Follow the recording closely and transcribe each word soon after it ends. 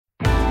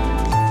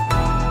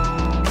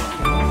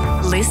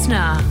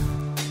listener.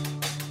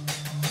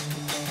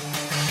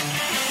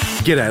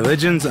 G'day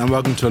legends and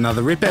welcome to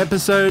another RIP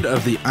episode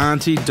of the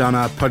Auntie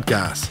Donna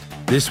podcast.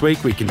 This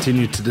week we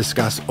continue to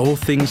discuss all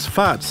things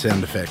fart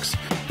sound effects.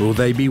 Will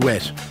they be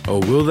wet or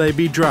will they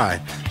be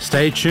dry?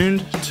 Stay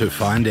tuned to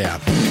find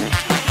out. You're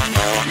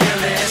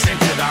listening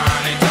to the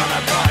Auntie Donna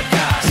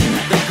podcast,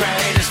 the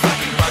greatest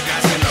fucking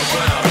podcast in the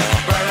world.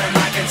 Brother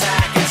Mike and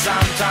Zach and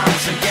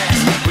sometimes some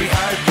guests. We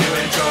hope you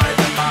enjoy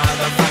the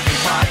motherfucking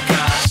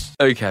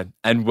podcast. Okay,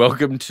 and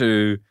welcome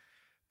to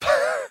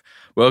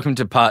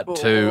part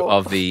 2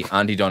 of the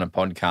Auntie Donna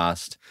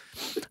podcast.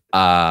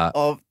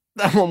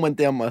 That one went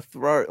down my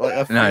throat. Like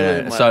I feel it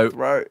in my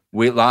throat.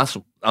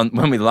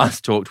 When we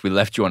last talked, we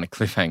left you on a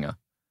cliffhanger,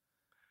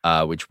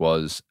 which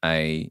was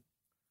an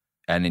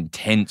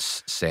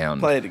intense sound.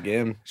 Play it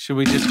again. Should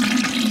we just...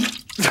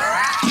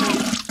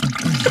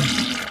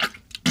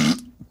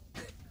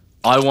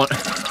 I want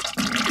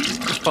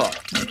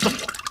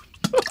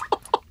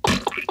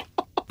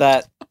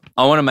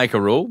to make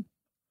a rule.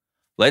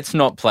 Let's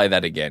not play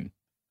that again.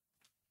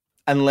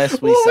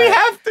 Unless we Well, say, we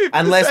have to, for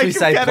unless the we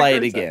sake say of play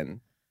it categories.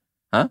 again.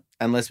 Huh?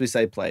 Unless we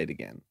say play it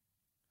again.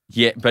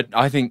 Yeah, but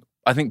I think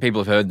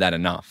people have heard that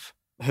enough.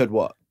 Heard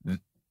what?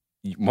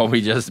 What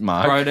we just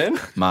Mark. Right in.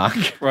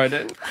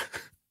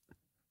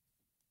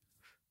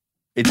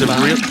 It's a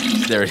real.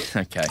 There.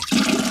 Okay.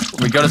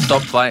 We got to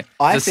stop playing.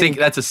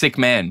 That's a sick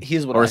man.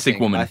 Here's what or I a sick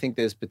think. woman. I think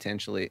there's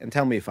potentially, and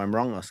tell me if I'm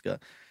wrong, Oscar.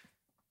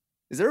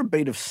 Is there a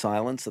beat of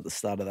silence at the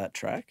start of that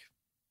track?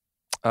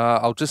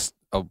 I'll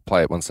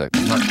play it 1 sec.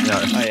 No.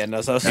 Oh yeah,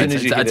 no. So as soon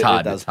as you hit it's it,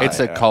 hard. it does. It's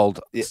a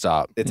cold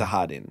start. It's a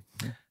hard in.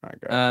 All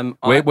right,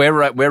 great.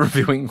 We're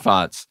reviewing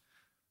farts.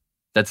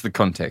 That's the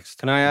context.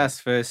 Can I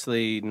ask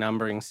firstly,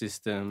 numbering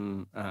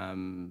system,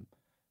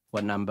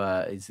 what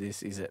number is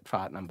this? Is it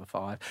fart number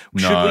 5?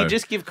 No. Should we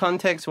just give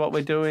context what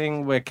we're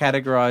doing? We're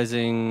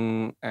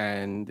categorizing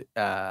and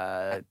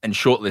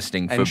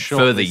shortlisting for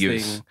further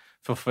use.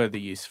 For further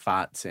use,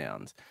 fart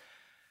sounds.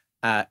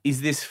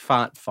 Is this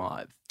fart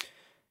 5?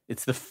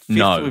 It's the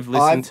 5th we've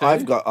listened to.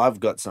 I've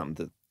got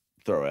something to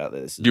throw out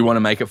there. Do you want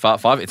to make it fart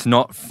 5? It's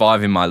not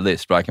 5 in my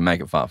list, but I can make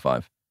it fart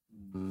 5.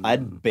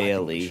 I'd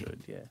barely. I think we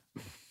should,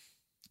 yeah.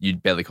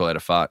 You'd barely call it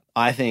a fart.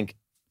 I think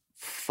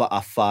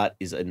a fart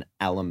is an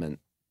element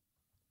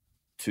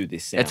to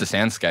this sound. It's a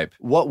soundscape.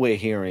 What we're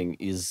hearing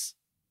is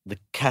the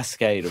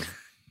cascade of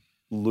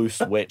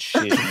loose, wet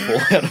shit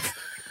fall out of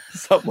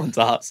someone's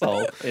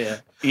asshole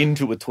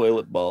into a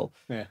toilet bowl.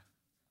 Yeah.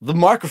 The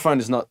microphone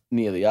is not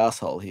near the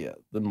asshole here.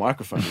 The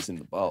microphone is in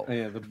the bowl.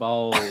 Yeah, the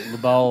bowl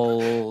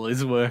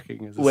is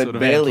working as a We're sort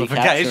of barely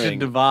amplification capturing.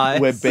 device.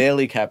 We're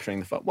barely capturing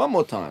the fart. One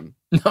more time.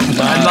 And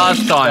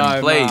last time,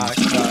 no,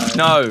 please. Mark,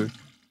 No.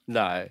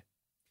 No.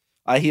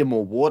 I hear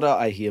more water.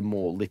 I hear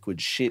more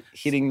liquid shit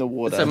hitting the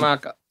water. So,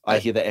 Mark, I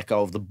hear the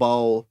echo of the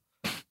bowl.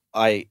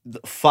 The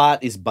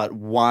fart is but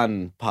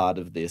one part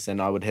of this,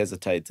 and I would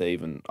hesitate to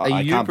even. are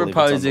I you can't believe it's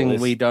on the proposing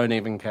list. we don't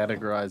even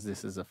categorize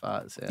this as a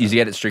fart sound? You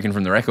get it stricken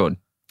from the record.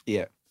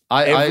 Yeah.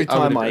 Every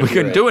time I We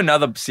hear could it. do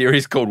another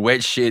series called Wet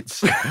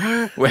Shits.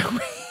 where we...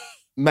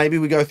 Maybe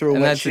we go through a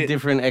and wet that's shit. a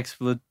different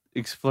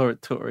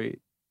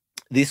exploratory.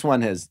 This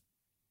one has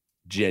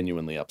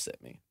genuinely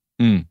upset me.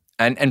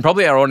 And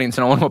probably our audience,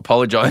 and I want to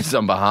apologise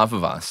on behalf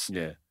of us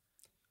Yeah.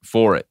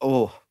 for it.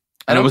 Oh,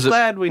 And it I'm was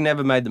glad we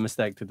never made the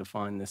mistake to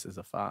define this as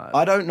a fart.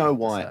 I don't know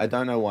why. So- I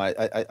don't know why.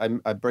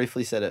 I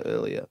briefly said it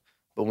earlier,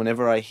 but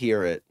whenever I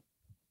hear it,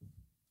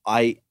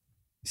 I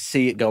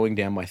see it going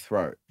down my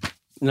throat.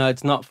 No,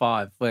 it's not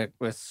 5. We're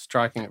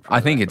striking it from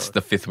I the think record. it's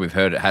the 5th we've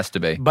heard. It has to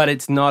be. But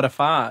it's not a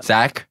fart.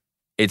 Zach,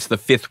 it's the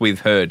 5th we've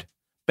heard.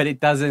 But it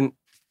doesn't...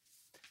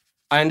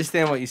 I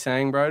understand what you're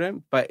saying,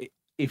 Broden, but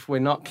if we're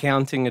not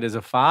counting it as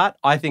a fart,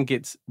 I think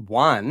it's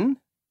one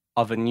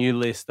of a new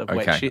list of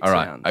wet Okay, shit all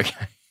right. sounds.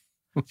 Okay.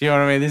 Do you know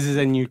what I mean? This is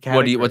a new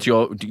category. What's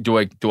your?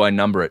 Do I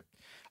number it?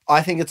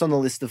 I think it's on the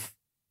list of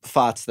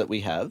farts that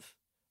we have.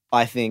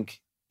 I think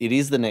it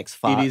is the next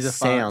fart It is a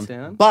fart sound,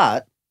 sound?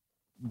 but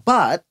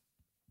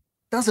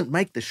doesn't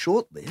make the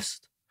short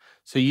list.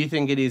 So you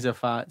think it is a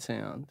fart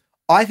sound?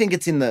 I think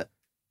it's in the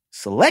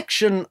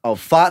selection of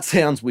fart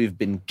sounds we've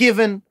been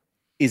given.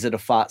 Is it a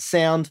fart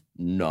sound?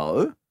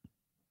 No.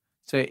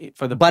 So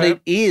for the But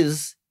it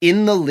is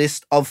in the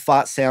list of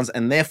fart sounds,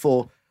 and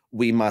therefore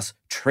we must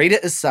treat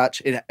it as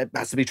such. It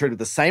has to be treated with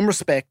the same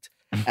respect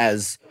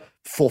as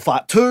 4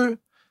 fart 2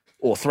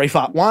 or 3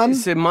 fart 1.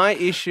 So my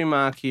issue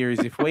mark here is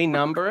if we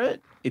number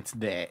it, it's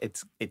there.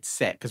 It's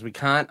set because we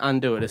can't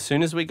undo it. As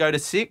soon as we go to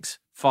 6,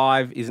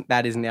 5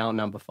 is now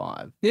number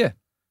 5. Yeah.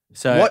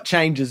 So What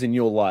changes in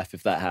your life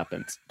if that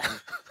happens?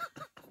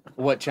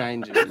 what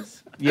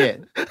changes? Yeah.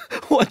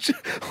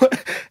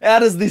 How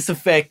does this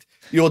affect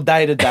your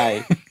day to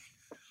day?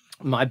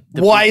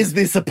 Why is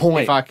this a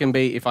point? If I can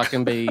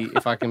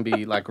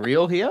be like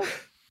real here,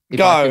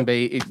 Go.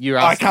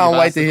 I can't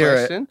wait to hear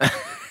it.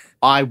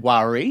 I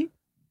worry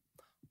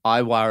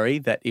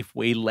that if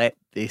we let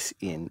this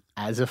in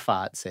as a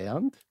fart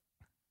sound,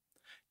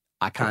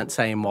 I can't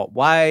say in what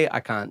way, I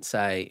can't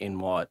say in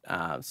what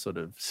sort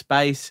of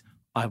space.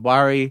 I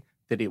worry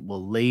that it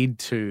will lead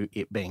to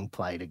it being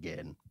played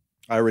again.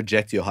 I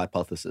reject your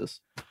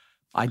hypothesis.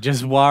 I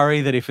just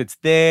worry that if it's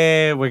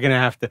there, we're going to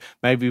have to,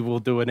 maybe we'll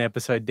do an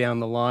episode down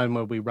the line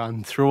where we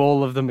run through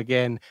all of them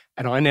again.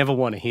 And I never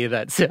want to hear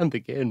that sound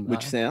again.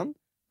 Which mate. sound?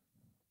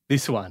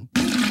 This one.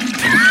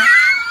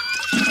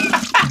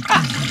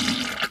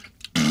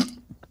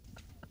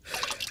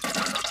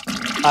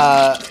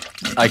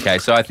 Okay,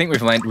 so I think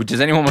we've landed.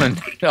 Does anyone want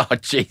to know? Oh,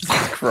 Jesus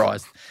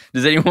Christ.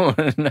 Does anyone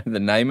want to know the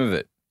name of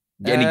it?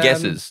 Any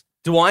guesses?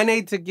 Do I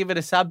need to give it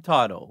a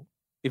subtitle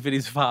if it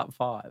is Fart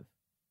 5?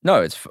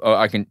 No,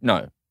 I can.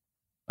 No.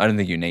 I don't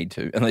think you need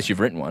to, unless you've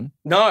written one.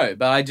 No,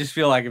 but I just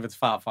feel like if it's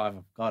Fart 5,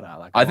 I've got it.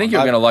 Like, I think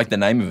you're going to like the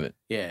name of it.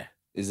 Yeah.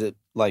 Is it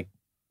like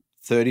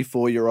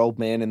 34-year-old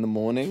man in the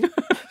morning?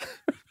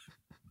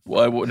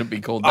 Why wouldn't it be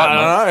called that?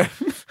 I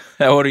don't know.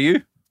 How old are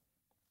you?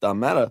 Doesn't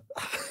matter.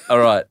 All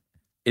right.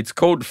 It's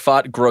called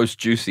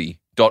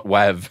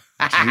fartgrossjuicy.wav.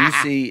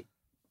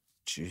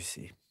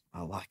 Juicy.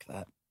 I like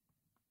that.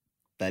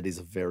 That is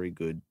a very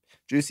good.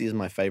 Juicy is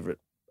my favorite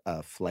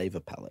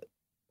flavor palette.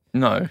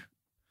 No.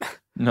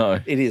 No.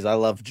 It is. I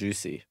love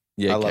juicy.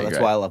 Yeah, okay, That's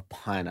great. why I love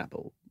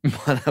pineapple.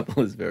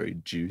 Pineapple is very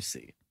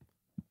juicy.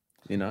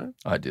 You know?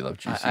 I do love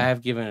juicy. I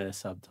have given it a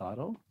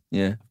subtitle.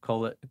 Yeah.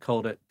 Called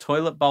it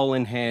Toilet Bowl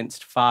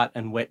Enhanced Fart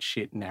and Wet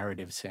Shit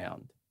Narrative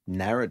Sound.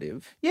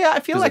 Narrative. Yeah, I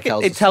feel 'Cause like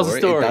it tells a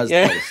story. It does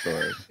yeah. tell a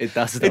story. It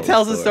does. It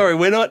tells a story.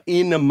 We're not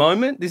in a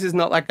moment. This is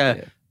not like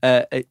It's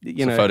a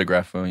you know.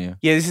 photograph. Oh, yeah.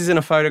 Yeah, this isn't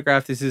a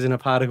photograph. This isn't a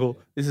particle.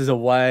 This is a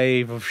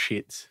wave of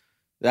shits.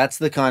 That's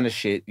the kind of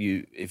shit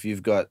if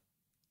you've got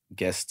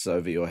guests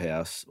over your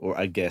house or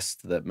a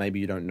guest that maybe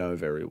you don't know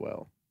very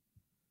well.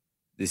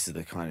 This is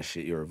the kind of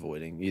shit you're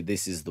avoiding.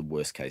 This is the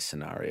worst case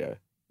scenario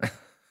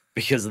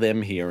because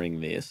them hearing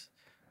this.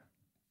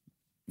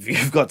 If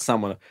you've got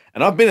someone,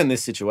 and I've been in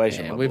this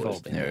situation. Yeah, my we've boys.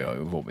 all been Yeah,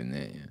 we've all been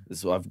there. Yeah.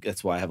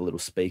 That's why I have a little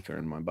speaker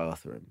in my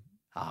bathroom.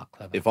 Ah,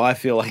 clever. If I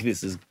feel like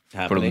this is Put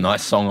happening, a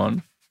nice song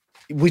on.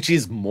 which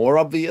is more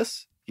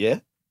obvious, yeah,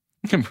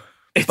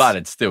 But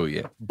it's still,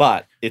 yeah.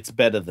 but it's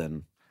better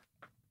than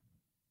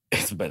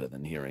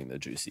hearing the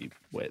juicy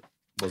wet.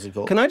 What's it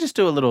called? Can I just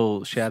do a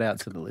little shout out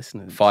to the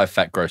listeners?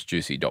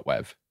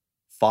 5fatgrossjuicy.wav.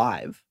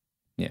 5.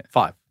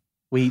 5.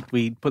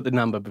 We put the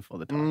number before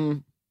the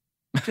time.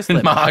 Just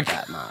let Mark. me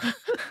have that, Mark.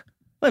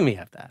 Let me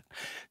have that.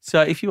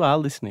 So if you are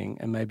listening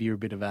and maybe you're a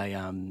bit of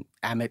a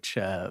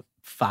amateur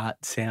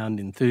fart sound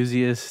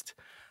enthusiast,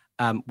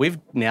 we've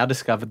now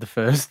discovered the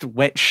first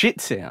wet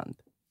shit sound.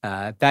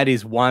 That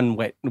is one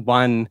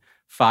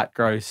fart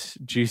gross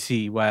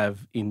juicy wav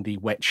in the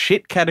wet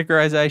shit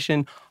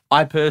categorization.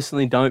 I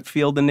personally don't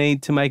feel the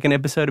need to make an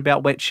episode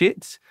about wet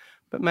shits,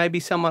 but maybe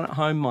someone at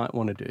home might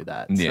want to do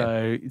that.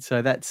 Yeah.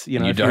 So that's, you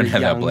know, You if don't you're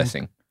have our young-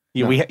 blessing.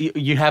 Yeah,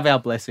 you have our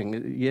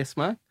blessing. Yes,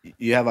 Mark?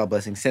 You have our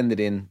blessing. Send it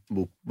in.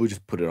 We'll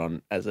just put it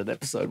on as an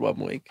episode one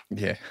week.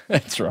 Yeah,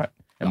 that's right.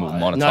 And we'll No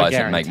monetize it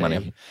and make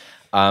guarantee.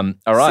 money.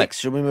 All right. 6.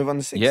 Should we move on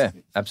to 6? Yeah,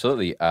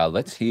 absolutely.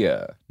 Let's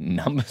hear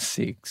number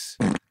 6.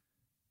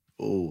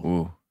 Oh,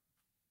 Ooh.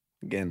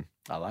 again.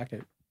 I like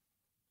it.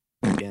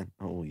 Again.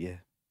 Oh, yeah.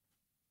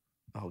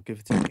 Oh, give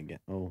it to me again.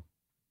 Oh,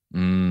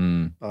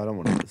 Mm. I don't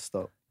want it to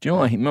stop. Do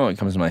you know what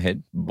comes to my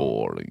head?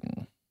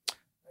 Boring.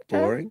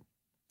 Boring.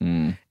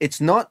 Mm.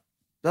 It's not,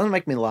 doesn't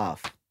make me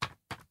laugh.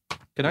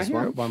 Can I This hear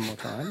one? it one more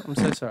time? I'm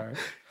so sorry.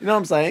 You know what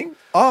I'm saying?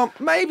 Oh,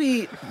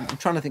 maybe. I'm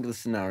trying to think of the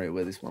scenario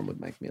where this one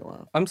would make me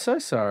laugh. I'm so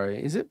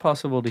sorry. Is it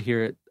possible to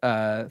hear it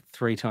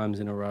 3 times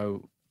in a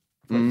row?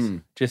 Please?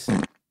 Mm. Just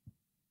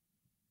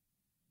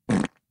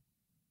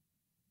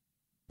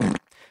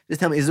Just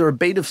tell me, is there a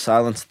beat of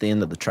silence at the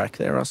end of the track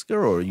there,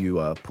 Oscar, or are you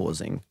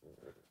pausing?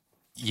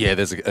 Yeah,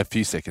 there's a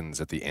few seconds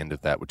at the end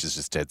of that, which is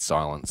just dead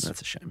silence.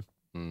 That's a shame.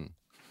 Mm.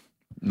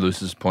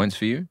 Luce's points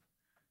for you?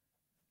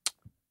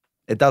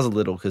 It does a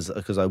little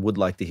because I would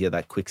like to hear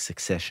that quick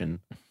succession.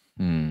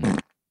 Mm.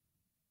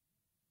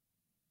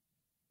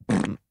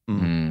 Mm,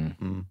 mm,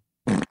 Mm.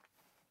 mm.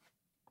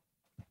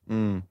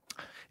 Mm.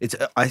 It's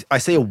I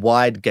see a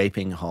wide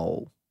gaping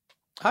hole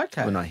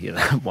okay. when I hear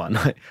that one.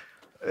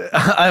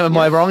 Am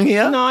I wrong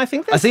here? No, I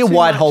think I there's see a too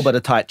wide much- hole but a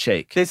tight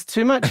cheek. There's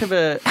too much of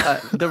a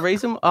the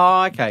reason.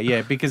 Oh, okay,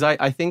 yeah, because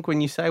I think when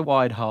you say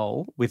wide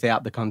hole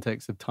without the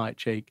context of tight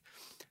cheek,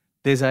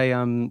 there's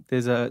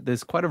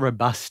quite a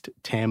robust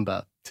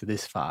timbre to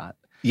this fart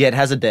Yeah, it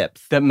has a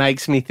depth. that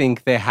makes me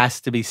think there has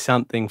to be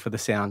something for the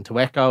sound to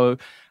echo.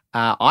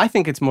 I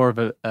think it's more of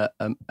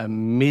a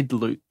mid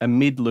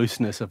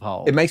looseness of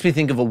hole. It makes me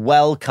think of a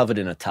well covered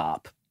in a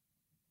tarp.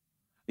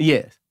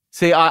 Yes.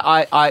 See,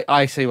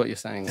 I see what you're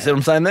saying. See There. what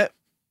I'm saying there?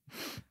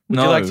 Would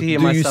you like to hear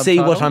Do my you see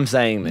what subtitle? I'm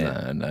saying there?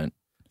 No, I don't.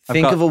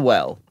 Think got- of a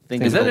well.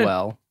 Think Think of of a it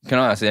well. well. Can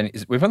I ask,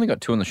 we've only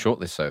got 2 on the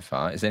shortlist so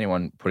far. Is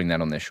anyone putting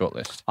that on their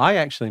shortlist? I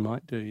actually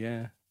might do,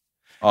 yeah.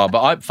 Oh,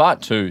 but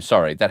Fart 2,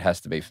 sorry, that has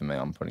to be for me.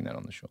 I'm putting that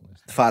on the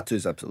shortlist. Fart 2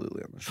 is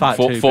absolutely on the show. Fart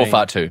Four, 2 four being-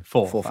 Fart 2.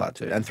 4 Fart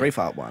 2 and 3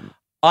 Fart 1.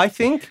 I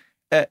think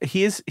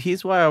here's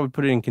why I would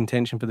put it in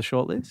contention for the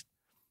shortlist.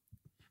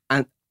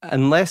 And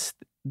unless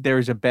there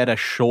is a better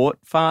short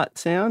fart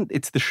sound,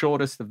 it's the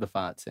shortest of the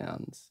fart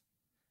sounds.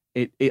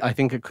 I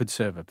think it could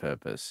serve a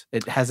purpose.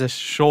 It has a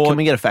short. Can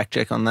we get a fact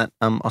check on that,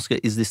 Oscar?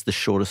 Is this the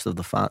shortest of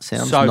the fart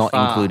sounds, So not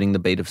far. including the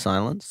beat of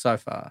silence? so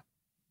far,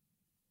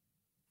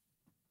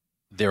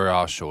 There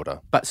are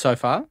shorter. but so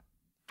far.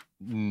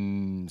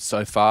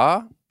 So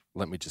far,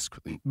 let me just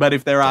quickly. But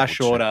if there are Double check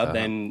shorter, that.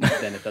 then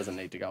it doesn't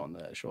need to go on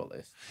the short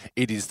list.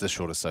 It is the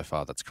shortest so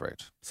far. That's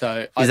correct.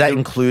 So Is that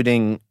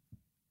including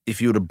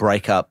if you were to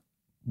break up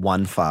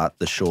one fart,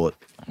 the short?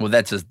 Well,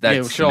 that's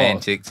sure.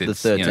 Semantics. The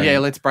It's, third you know, time. yeah?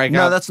 Let's break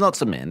No, up. that's not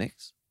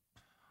semantics.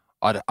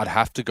 I'd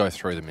have to go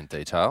through them in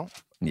detail.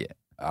 Yeah.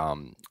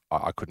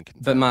 I couldn't.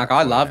 confirm But Mark, that I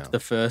right loved now. the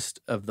first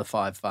of the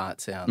 5 fart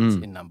sounds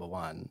Mm. in number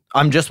 1.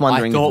 I'm just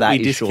wondering I thought if that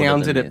we is shorter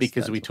discounted than it this,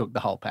 because we that's took the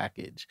whole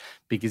package.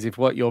 Because if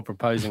what you're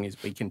proposing is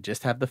we can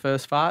just have the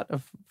first fart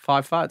of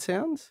 5 fart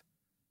sounds,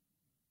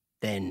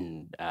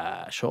 then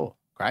sure,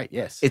 great,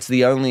 yes. It's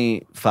the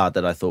only fart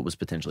that I thought was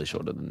potentially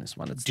shorter than this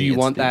one. Do you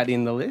want that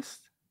in the list?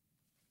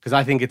 Because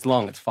I think it's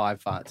long. It's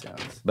 5 fart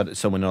sounds. But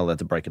so we're not allowed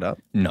to break it up.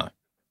 No.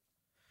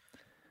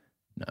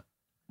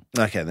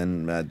 Okay,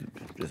 then.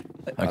 Just,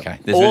 Okay.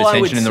 There's all a I bit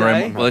of would tension in the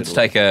say- room. Well, let's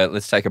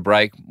take a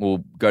break. We'll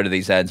go to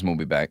these ads and we'll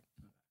be back.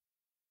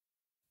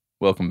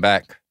 Welcome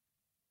back.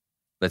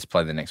 Let's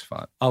play the next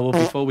fart. Oh, well,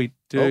 before we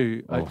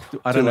do, Oh.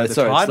 I don't know late. the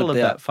Sorry, it title of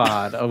slipped that out.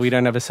 fart. Oh, we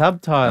don't have a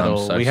subtitle.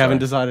 I'm so we haven't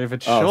sorry. decided if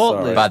it's Oh, short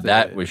sorry. list. But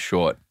that was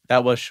short.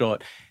 That was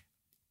short.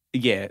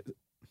 Yeah.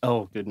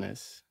 Oh,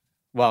 goodness.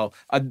 Well,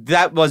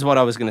 that was what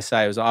I was going to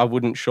say. Was I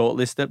wouldn't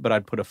shortlist it, but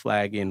I'd put a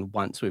flag in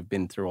once we've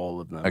been through all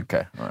of them.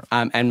 Okay. All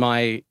right. And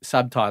my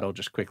subtitle,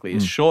 just quickly, Hmm.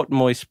 is short,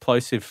 moist,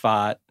 plosive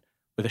fart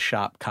with a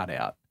sharp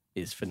cutout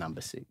is for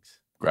number 6.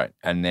 Great.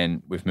 And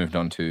then we've moved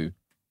on to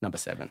Number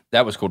 7.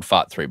 that was called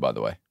Fart 3, by the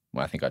way.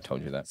 Well, I think I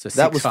told you that. So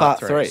That 6 was fart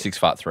 3. 6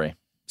 Fart 3.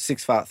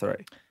 6 fart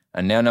 3.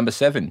 And now number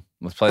 7.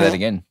 Let's play that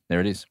again. There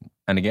it is.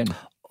 And again.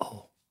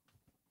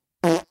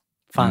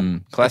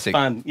 Fun. Classic.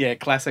 Fun. Yeah,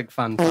 classic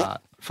fun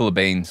fart. Full of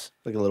beans.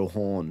 Like a little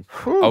horn.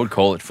 I would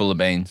call it full of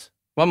beans.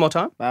 One more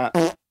time. Bah,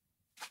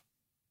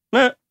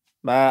 Meh,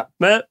 bah.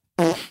 meh.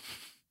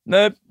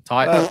 Nope.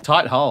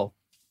 Tight hole.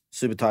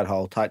 Super tight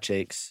hole, tight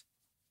cheeks.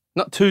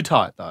 Not too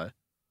tight, though.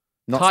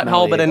 Not Tight smelly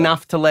hole, but either.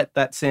 enough to let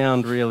that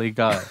sound really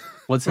go.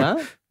 What's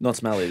that? Not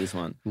smelly, this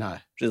one. No.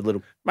 Just a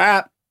little.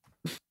 Bah.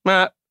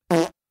 Meh.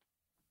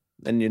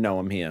 Then you know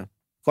I'm here.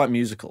 Quite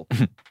musical.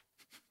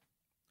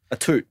 A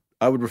toot.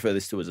 I would refer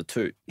this to as a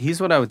toot.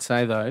 Here's what I would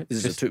say, though. This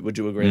is Just- a toot. Would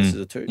you agree this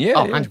is a toot? Yeah.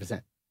 Oh, yeah.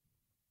 100%.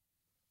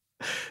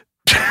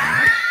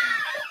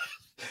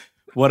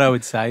 What I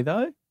would say,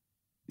 though,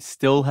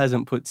 still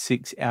hasn't put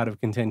 6 out of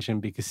contention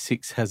because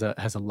 6 has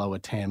a lower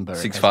timbre. It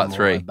 6 has fart more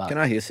 3. robust. Can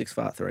I hear 6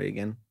 fart 3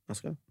 again,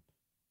 Oscar?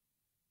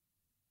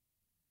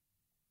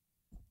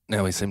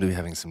 Now we seem to be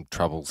having some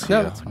troubles No,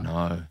 here. that's fine.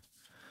 No.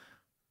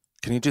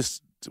 Can you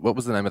just? What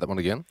was the name of that one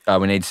again?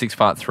 We need 6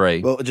 Fart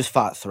 3. Well, just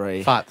fart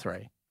 3. Fart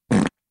 3.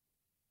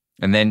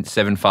 And then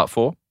 7 Fart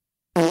 4.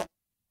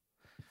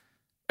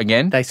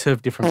 Again. They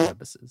serve different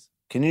purposes.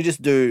 Can you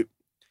just do?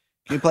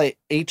 Can you play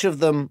each of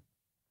them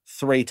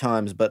 3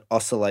 times, but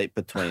oscillate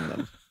between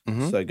them?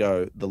 Mhm. So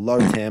go the low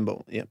timbre.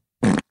 Yep.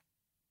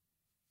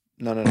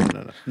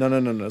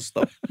 No.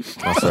 Stop.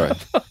 Oh, sorry.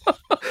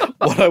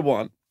 What I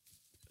want.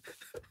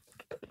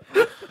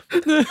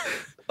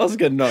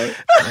 Oscar, no.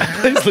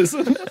 Please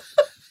listen.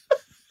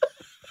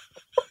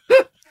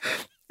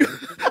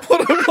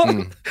 What I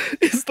want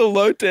is the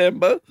low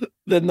timbre,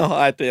 then the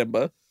high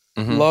timbre.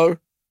 Mhm. Low,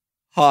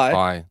 high,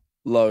 High,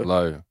 low,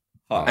 low.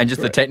 high. And just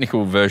the Correct.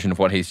 technical version of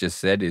what he's just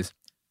said is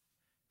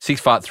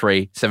 6 Fart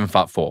 3, 7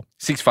 Fart 4.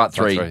 6 Fart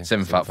 3,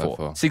 7 Fart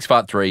 4. 6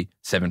 Fart 3,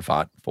 7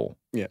 Fart 4.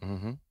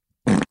 Mm-hmm.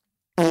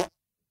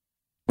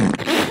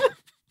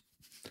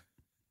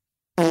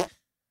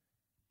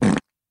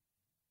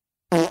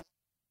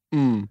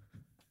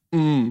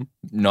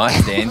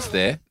 Nice dance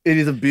there. It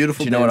is a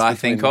beautiful. Do you know what dance I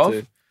between think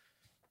the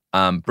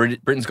of? two.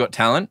 Britain's Got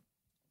Talent.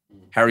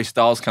 Harry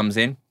Styles comes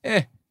in.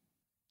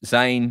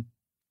 Zayn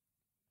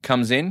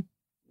comes in.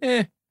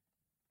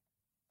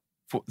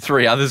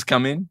 3 others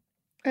come in.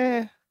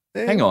 Hang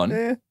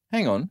on.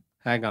 Hang on.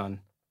 Hang on.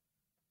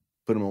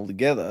 Put them all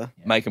together.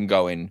 Make them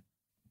go in.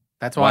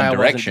 That's One why I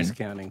Direction. wasn't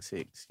discounting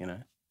 6, you know.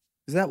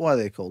 Is that why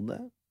they're called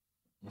that?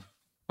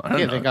 I don't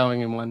Yeah, know. they're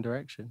going in one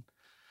direction.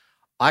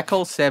 I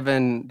call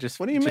 7 just.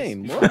 What do you just-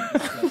 mean? What?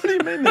 What do you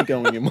mean they're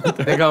going in one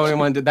direction? They're going in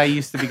one. They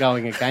used to be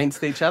going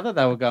against each other.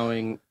 They were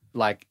going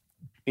like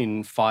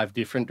in 5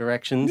 different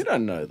directions You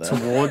don't know that.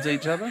 towards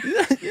each other.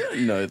 You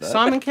don't know that.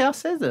 Simon Cowell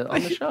says it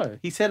on the show.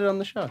 He said it on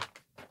the show.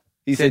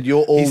 he said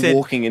you're all He said,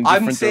 walking in I'm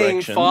different seeing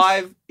directions.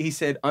 5. He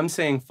said, I'm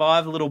seeing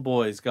 5 little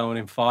boys going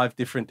in 5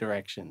 different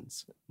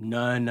directions.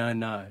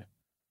 No.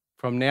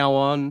 From now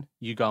on,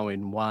 you go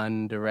in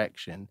one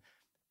direction.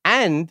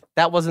 And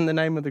that wasn't the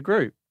name of the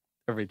group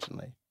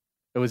originally.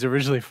 It was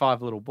originally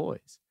 5 little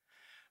boys.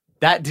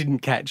 That didn't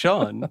catch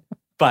on.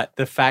 But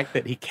the fact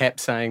that he kept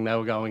saying they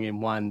were going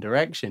in one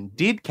direction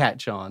did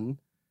catch on.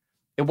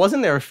 It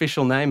wasn't their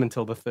official name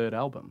until the 3rd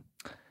album.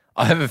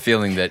 I have a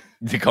feeling that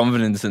the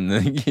confidence in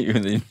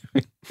the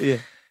Yeah.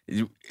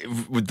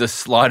 with the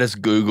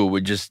slightest Google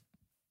would just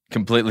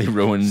completely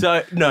ruined.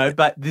 So no,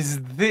 but this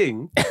is the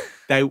thing.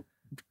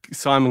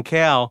 Simon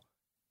Cowell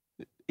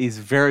is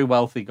a very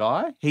wealthy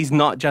guy. He's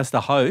not just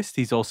a host,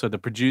 he's also the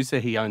producer.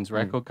 He owns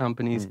record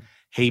companies.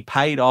 He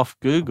paid off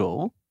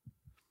Google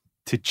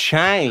to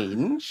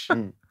change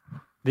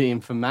the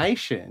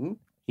information.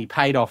 He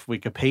paid off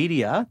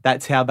Wikipedia.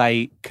 That's how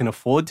they can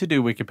afford to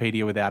do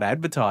Wikipedia without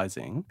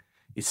advertising,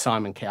 is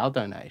Simon Cowell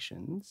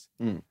donations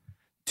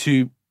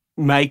to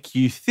make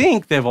you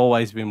think they've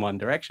always been one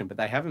direction, but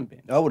they haven't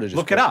been. I would have just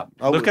Look it up.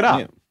 Look it up.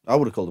 Yeah, I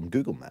would have called them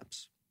Google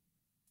Maps.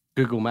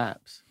 Google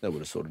Maps. That would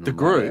have sorted The them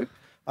right group. out.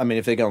 I mean,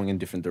 if they're going in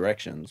different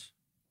directions.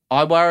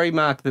 I worry,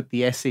 Mark, that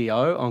the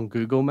SEO on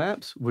Google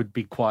Maps would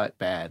be quite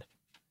bad.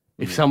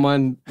 If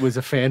someone was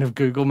a fan of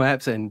Google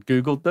Maps and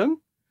Googled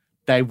them,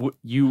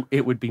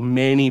 it would be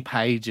many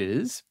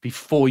pages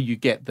before you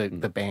get the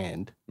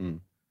band.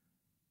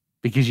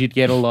 Because you'd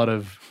get a lot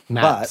of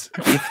maps.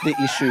 But if the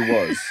issue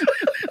was,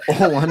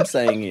 all I'm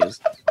saying is,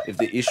 if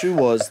the issue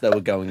was they were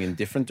going in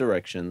different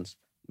directions,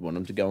 you want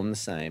them to go in the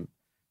same,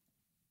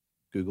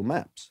 Google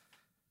Maps.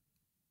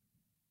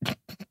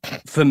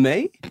 For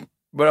me,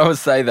 But I would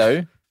say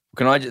though,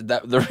 can I just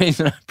the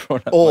reason I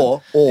brought up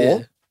Or,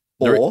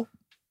 The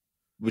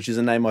which is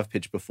a name I've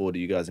pitched before to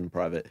you guys in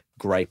private,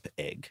 grape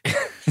egg.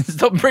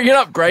 stop bringing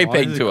up grape why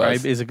egg is it to grape?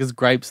 us. Is it because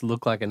grapes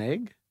look like an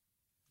egg?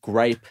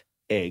 Grape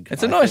egg.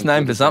 It's a I nice think,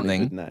 name would for have been a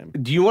something. good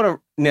name. Do you want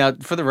to now?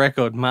 For the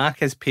record, Mark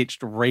has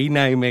pitched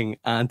renaming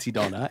Auntie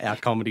Donna, our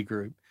comedy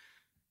group,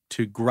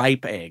 to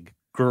Grape Egg.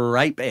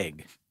 Grape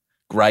Egg.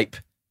 Grape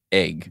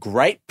egg.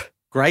 Grape.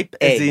 Grape,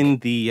 as Egg. in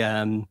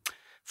the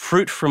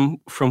fruit from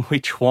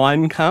which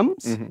wine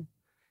comes, Mhm.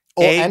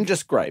 Or, Egg. and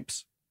just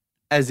grapes.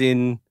 as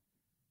in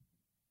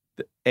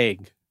the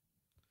egg.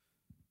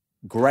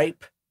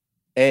 Grape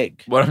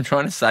egg. What I'm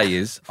trying to say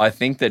is, I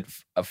think that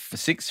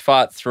 6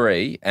 Fart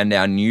 3 and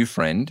our new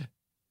friend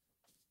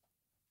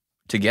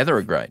together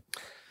are great.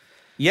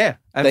 Yeah,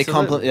 They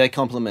absolutely.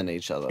 complement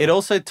each other. It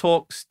also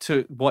talks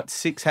to what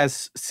Six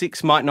has.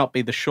 Six might not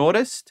be the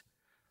shortest,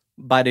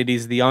 but it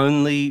is the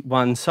only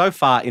one so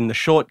far in the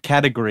short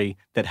category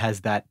that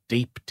has that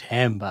deep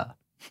timbre.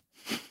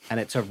 And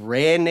it's a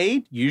rare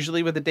need.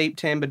 Usually with a deep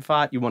timbered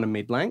fart, you want a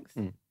mid-length.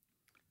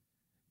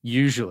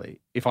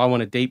 Usually. If I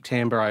want a deep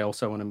timbre, I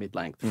also want a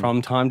mid-length.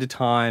 From time to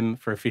time,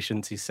 for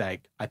efficiency's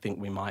sake, I think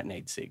we might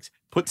need 6.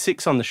 Put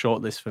 6 on the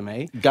short list for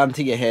me. Gun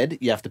to your head,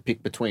 you have to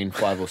pick between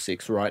 5 or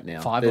 6 right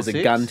now. 5 There's or 6?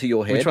 a gun to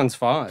your head. Which one's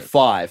 5?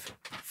 5,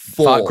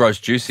 4, Fart gross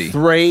juicy.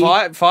 3.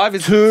 5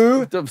 is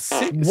 2.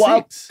 6.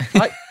 What?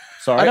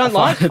 I don't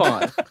like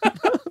farted.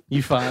 5.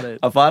 You farted.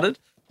 I farted?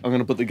 I'm going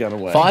to put the gun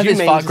away. 5 Did you is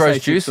mean fart to gross say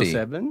 6 or juicy.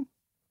 7?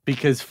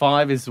 Because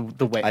 5 is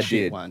the wet I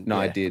shit did. one. No,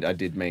 I Yeah. did. I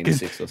did mean 'Cause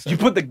 6 or 7. You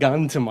put the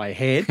gun to my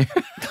head.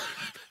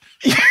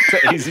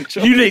 It's an easy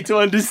choice. You need to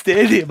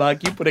understand here,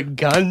 Mark. You put a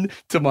gun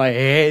to my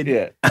head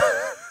Yeah.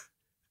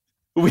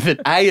 with an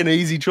A, an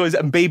easy choice,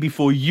 and B,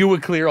 before you were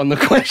clear on the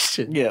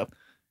question. Yeah.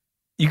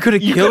 You could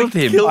have You killed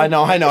could've him. killed- I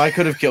know. I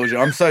could have killed you.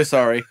 I'm so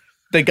sorry.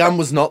 The gun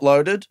was not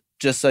loaded,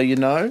 just so you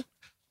know.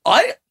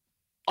 I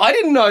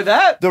didn't know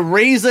that. The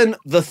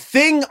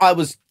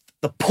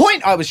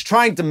point I was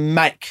trying to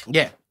make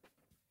Yeah.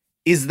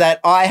 is that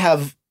I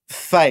have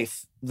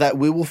faith that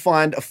we will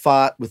find a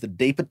fart with a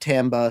deeper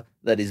timbre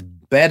that is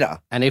better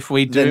And if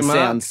we do, than Mark,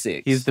 sound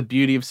 6. here's the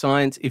beauty of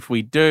science. If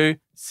we do,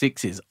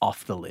 6 is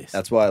off the list.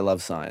 That's why I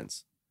love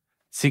science.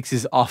 6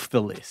 is off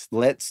the list.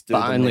 Let's do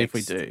But the only if we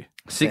next. do.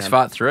 6 Sound.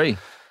 Fart 3.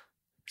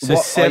 So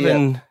What- oh,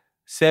 yeah.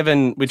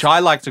 7, which I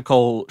like to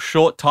call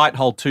short, tight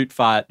hole, toot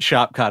fart,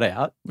 sharp cut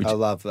out. I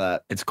love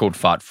that. It's called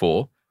Fart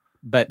 4.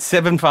 But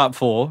 7 fart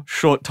 4,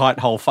 short, tight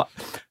hole,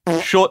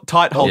 short,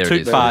 tight hole, There it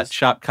toot is. fart,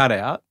 sharp cut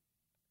out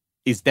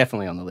is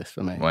definitely on the list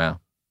for me.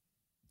 Wow.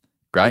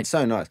 Great. It's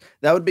so nice.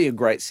 That would be a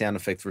great sound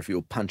effect for if you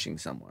were punching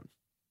someone.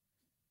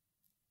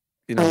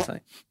 You know what I'm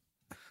saying?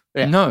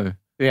 Yeah. No.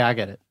 Yeah, I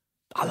get it.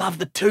 I love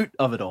the toot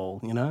of it all,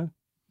 you know?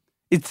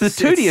 It's the It's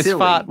tootiest silly.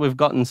 fart we've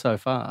gotten so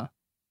far.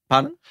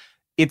 Pardon?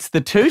 It's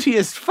the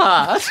tootiest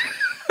fart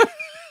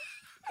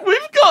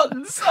we've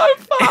gotten so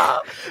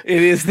far.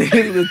 It is the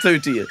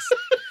tootiest.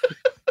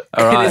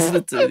 All It is right.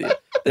 the tootiest.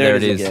 There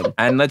it is. again.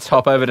 And let's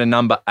hop over to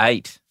number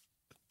 8.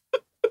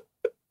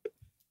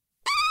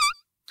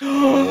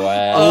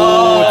 Wow.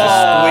 Oh,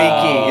 it's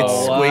squeaky.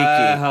 It's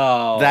squeaky.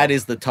 Wow. That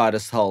is the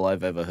tightest hole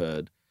I've ever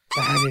heard.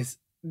 that is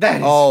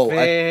Oh,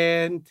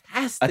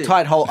 fantastic. A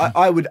tight hole.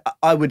 I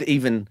would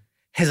even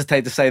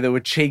hesitate to say there were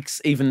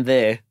cheeks even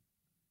there,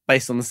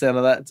 based on the sound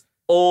of that.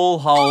 all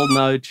hole,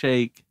 no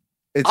cheek.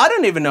 It's- I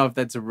don't even know if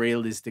that's a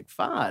realistic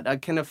fart.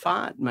 Can a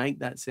fart make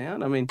that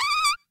sound? I mean,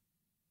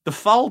 the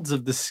folds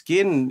of the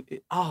skin.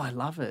 Oh, I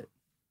love it.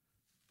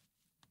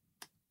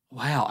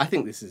 Wow, I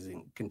think this is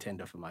in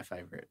contender for my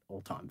favorite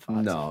all-time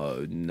fart.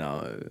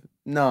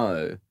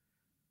 No.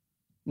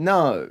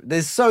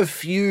 There's so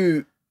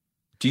few.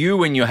 Do you,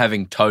 when you're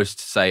having toast,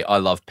 say, I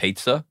love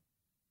pizza?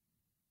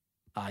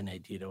 I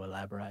need you to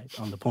elaborate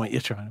on the point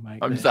you're trying to make.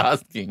 I'm just there.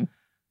 asking.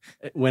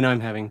 When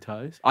I'm having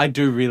toast, I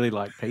do really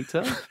like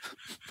pizza.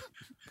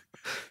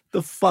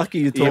 The fuck are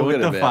you Yeah, talking what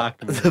the about?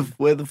 fuck, man?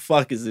 Where the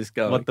fuck is this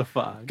going? What the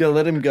fuck? Go,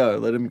 let him go.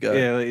 Let him go.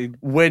 Yeah,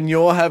 When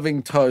you're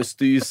having toast,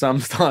 do you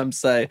sometimes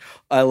say,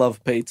 "I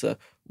love pizza"?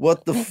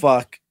 What the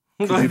fuck?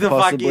 could what you the fuck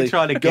are possibly you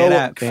trying to go? get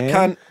at,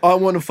 man? I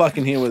want to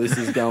fucking hear where this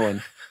is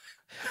going.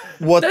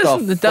 What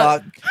That's- the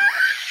that- fuck?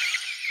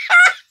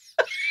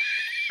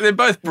 They're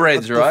both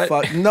breads, What the right?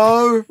 fuck?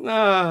 No,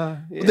 Ah,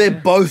 yeah. they're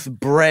both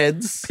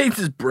breads.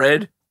 Pizza's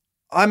bread.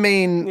 I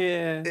mean,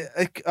 Yeah.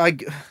 I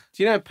Do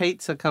you know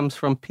pizza comes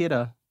from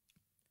pitta?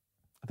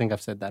 I think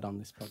I've said that on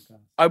this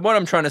podcast. What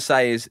I'm trying to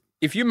say is,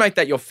 if you make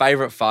that your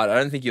favorite fart, I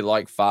don't think you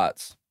like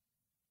farts.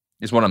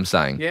 Is what I'm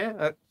saying.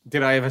 Yeah.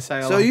 Did I ever say?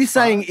 I So are like you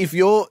saying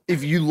farts?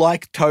 if you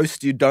like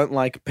toast, you don't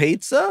like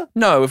pizza?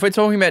 No, if we're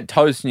talking about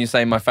toast and you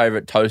say my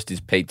favorite toast is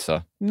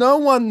pizza, No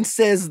one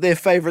says their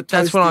favorite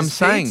toast that's what I'm is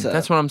saying. pizza.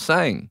 That's what I'm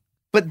saying.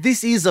 But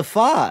this is a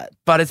fart.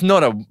 But it's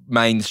not a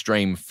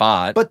mainstream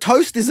fart. But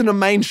toast isn't a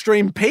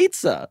mainstream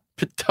pizza.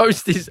 But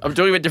toast is. I'm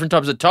talking about different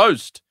types of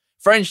toast.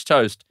 French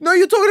toast. No,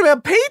 you're talking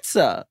about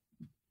pizza.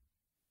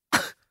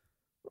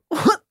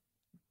 What?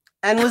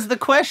 And was the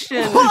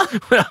question?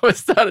 When I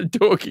started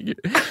talking,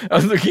 I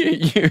was looking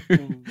at you,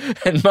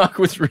 and Mark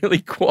was really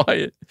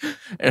quiet.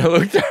 And I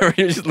looked over, and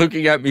he was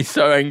looking at me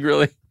so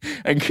angrily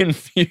and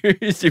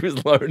confused. He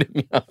was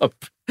loading up.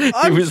 He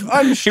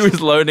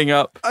was loading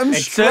up. I'm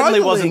It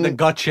certainly wasn't the struggling.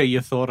 gotcha you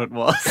thought it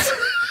was.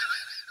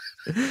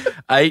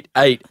 8.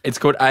 It's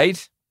called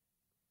 8.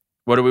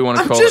 What do we want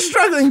to I'm call just it?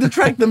 struggling to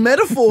track the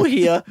metaphor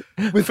here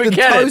with the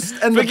Forget it. toast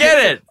and the Forget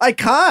pizza. it. I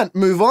can't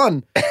move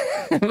on.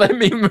 Let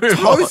me move on.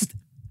 Toast.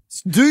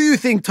 Do you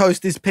think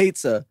toast is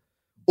pizza,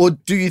 or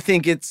do you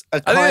think it's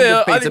a kind of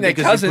I pizza think they're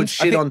because cousins. you put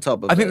shit on top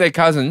of it? I think they're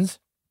cousins.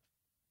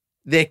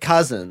 They're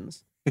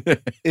cousins.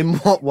 In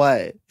what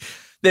way?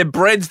 They're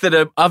breads that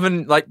are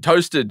oven like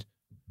toasted.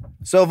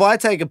 So if I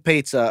take a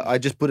pizza, I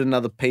just put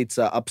another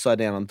pizza upside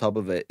down on top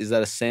of it. Is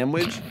that a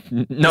sandwich?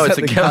 No, Is it's that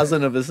a the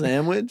cousin of a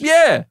sandwich?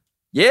 Yeah,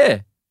 yeah.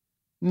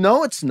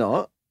 No, it's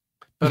not.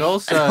 But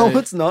also, No,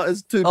 it's not.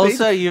 It's two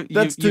also pizzas.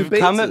 That's two you've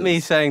come at me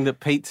pizzas. saying that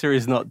pizza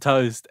is not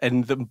toast,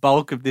 and the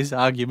bulk of this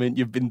argument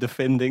you've been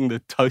defending the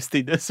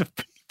toastiness of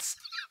pizza.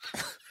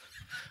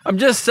 I'm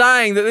just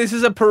saying that this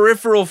is a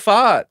peripheral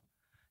fart.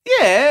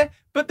 Yeah,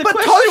 but the But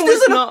question toast was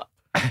isn't a- not.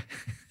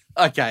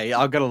 Okay,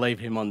 I've got to leave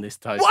him on this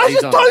toast. Why He's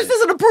is on toast this.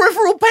 isn't a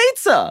peripheral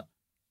pizza?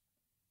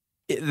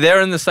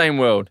 They're in the same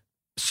world.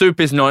 Soup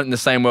is not in the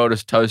same world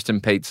as toast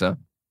and pizza.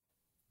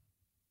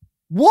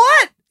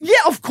 What? Yeah,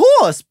 of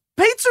course.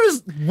 Pizza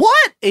is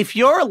what? If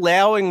you're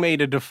allowing me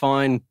to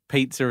define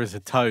pizza as a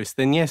toast,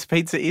 then yes,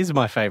 pizza is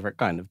my favorite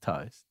kind of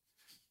toast.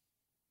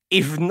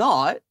 If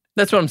not,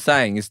 That's what I'm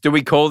saying. Is do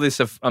we call this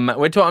I'm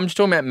just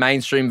talking about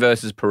mainstream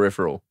versus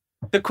peripheral.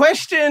 the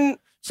question,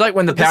 It's like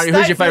when The who's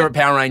your statement- favorite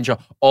Power Ranger?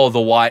 Oh, the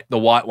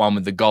white one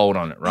with the gold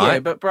on it, right? yeah,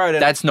 but bro,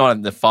 That's not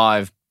in the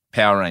 5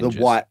 Power The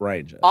Rangers. White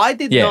Ranger. I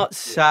did Yeah. not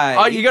say.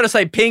 Oh, you got to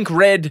say pink,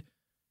 red,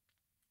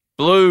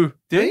 blue.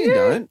 do No, you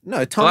don't.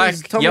 No,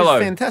 Tommy's Black, yellow.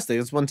 fantastic.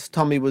 It's once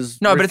Tommy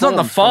was. No, but it's not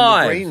the reformed from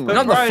 5. Green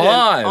Not the Ranger.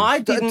 Broden, 5. I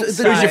didn't Who's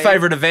say. Who's your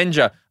favorite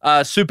Avenger?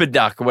 Super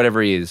Duck or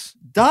whatever he is.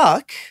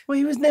 Duck. Well,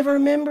 he was never a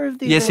member of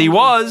the. Yes, he Avengers.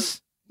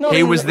 was. Not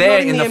He in was the- there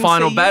not in the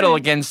final MCU. battle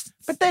against.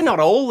 But they're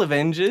not all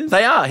Avengers.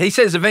 They are. He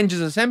says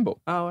Avengers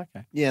Assemble. Oh,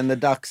 okay. Yeah, and the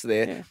Duck's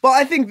there. Yeah. But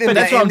I think But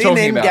that's what I'm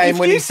talking in about. Endgame, If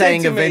when you he's said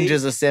saying to me-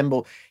 Avengers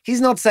Assemble,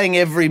 he's not saying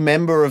every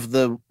member of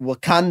the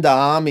Wakanda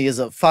army is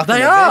a fucking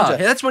They are.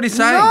 Avenger. Yeah, that's what he's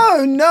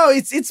saying. No,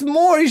 it's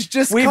more. He's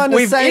just kind of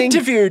We've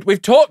saying.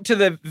 we've talked to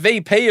the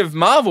VP of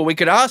Marvel. We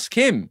could ask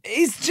him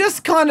He's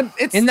just kind of.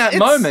 It's in that it's-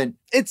 moment.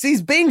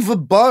 He's being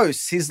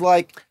verbose. He's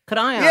like, Could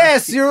I ask?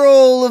 yes, you're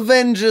all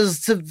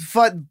Avengers to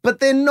fight, but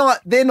they're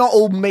not. They're not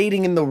all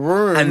meeting in the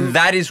room. And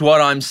that is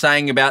what I'm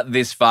saying about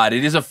this fart.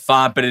 It is a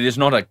fart, but it is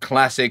not a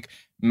classic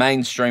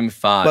mainstream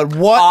fart. But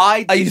what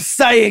I are you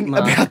saying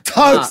Mark, about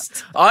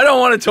toast? I don't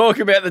want to talk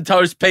about the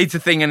toast pizza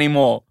thing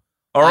anymore.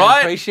 All I right?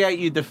 appreciate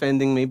you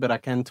defending me, but I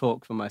can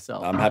talk for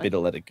myself. I'm right? happy to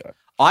let it go.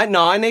 I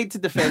need to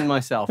defend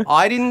myself.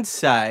 I didn't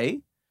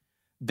say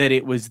that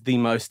it was the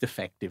most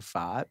effective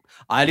fart.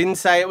 I didn't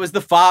say it was the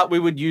fart we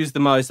would use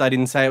the most. I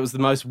didn't say it was the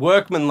most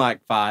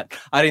workmanlike fart.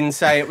 I didn't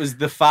say it was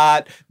the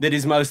fart that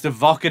is most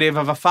evocative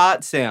of a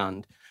fart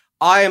sound.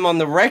 I am on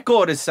the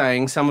record as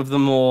saying some of the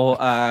more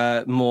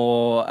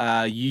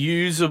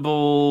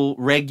usable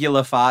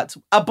regular farts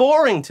are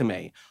boring to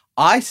me.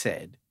 I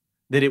said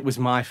that it was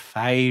my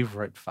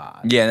favorite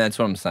fart. Yeah, that's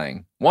what I'm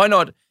saying. Why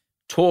not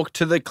talk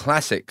to the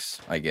classics,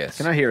 I guess?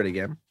 Can I hear it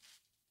again?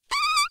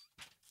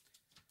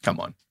 Come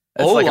on.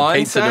 That's All like a I'm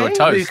pizza to a saying-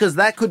 toast. Because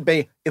that could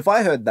be if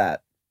I heard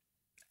that,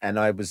 and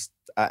I was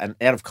and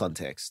out of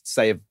context.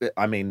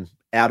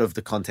 Out of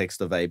the context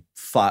of a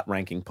fart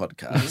ranking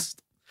podcast.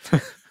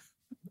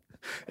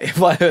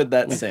 If I heard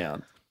that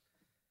sound,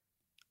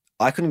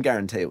 I couldn't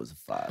guarantee it was a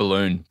fart.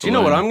 Balloon. Do you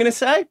know what I'm going to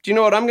say? Do you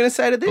know what I'm going to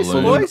say to this,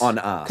 Balloon. boys? On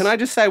ass. Can I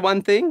just say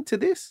one thing to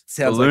this?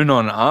 Sounds Balloon like,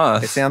 on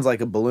us. it sounds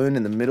like a balloon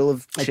in the middle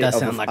of It does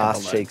sound of like a ass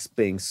balloon. cheeks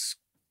being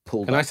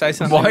pulled. Can I up. say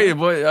something? Why?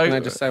 Can I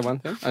just say one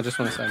thing? I just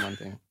want to say one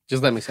thing.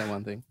 Just let me say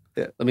one thing.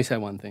 Yeah. Let me say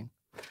one thing.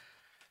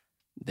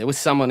 There was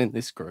someone in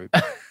this group.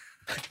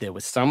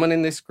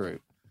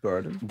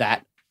 Broden.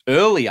 That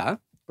earlier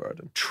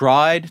Broden.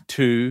 tried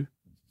to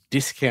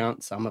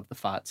discount some of the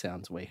fart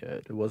sounds we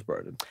heard. It was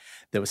Broden.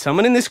 There was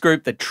someone in this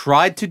group that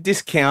tried to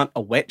discount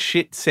a wet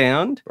shit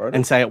sound Broden?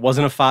 and say it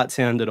wasn't a fart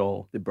sound at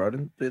all. Did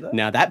Broden do that?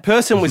 Now, that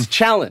person was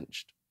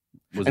challenged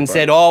Was and it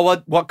said,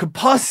 Broden? what could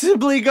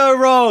possibly go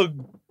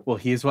wrong? Well,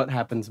 here's what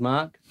happens,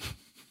 Mark.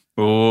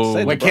 Oh,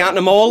 Say We're the counting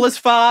them all as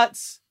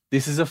farts.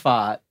 This is a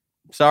fart.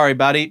 Sorry,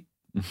 buddy.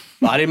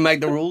 I didn't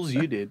make the rules.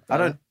 You did.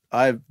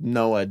 I have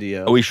no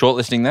idea. are we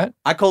shortlisting that?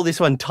 I call this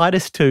one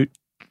Titus Toot.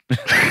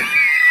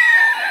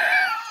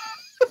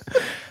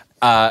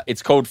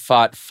 It's called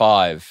Fart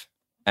 5,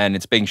 and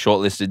it's being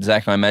shortlisted.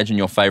 Zach, I imagine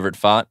your favourite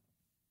fart?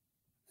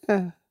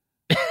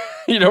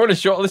 You don't want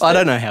to shortlist I it?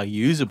 don't know how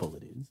usable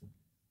it is.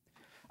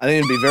 I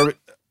think it'd be very.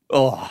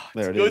 Oh,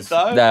 There it good is.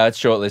 though. No, it's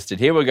shortlisted.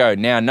 Here we go.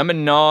 Now, number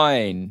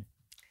 9.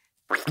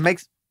 It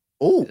makes.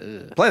 Oh,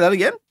 play that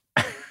again.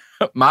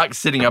 Mark's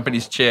sitting up in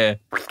his chair.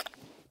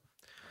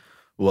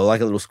 Well, I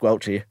like a little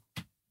squelch here.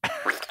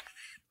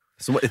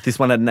 So if this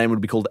one had a name, it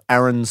would be called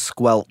Aaron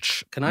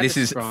Squelch. Can I This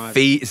is describe?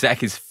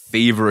 Zach is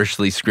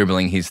feverishly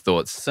scribbling his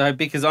thoughts. So,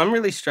 because I'm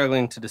really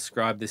struggling to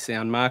describe this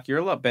sound, Mark, you're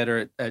a lot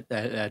better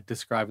at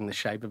describing the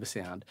shape of a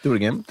sound. Do it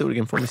again. Do it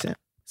again for me, Sam.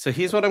 So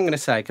here's what I'm going to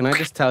say. Can I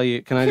just tell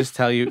you? Mark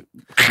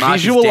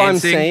is visual I'm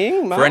dancing.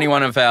 seeing, Mark? For any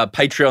one of our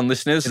Patreon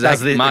listeners, It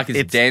has Mark is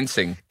it's-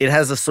 dancing. It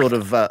has a sort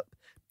of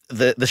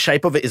the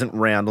shape of it isn't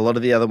round. A lot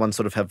of the other ones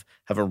sort of have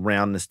a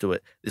roundness to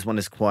it. This one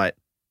is quite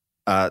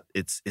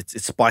it's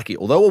spiky.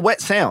 Although a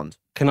wet sound.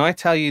 Can I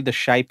tell you the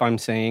shape I'm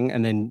seeing,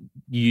 and then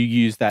you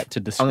use that to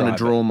describe? I'm going it?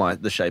 to draw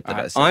the shape that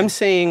I see. I'm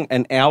seeing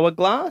an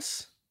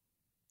hourglass,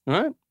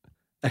 right?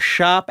 A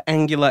sharp,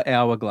 angular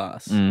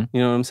hourglass. Mm. You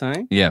know what I'm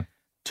saying? Yeah.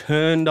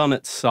 Turned on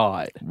its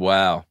side.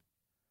 Wow.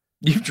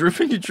 You've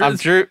driven your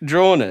I've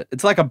drawn it.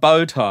 It's like a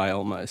bow tie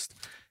almost.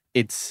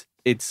 It's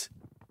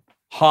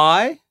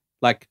high,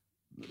 like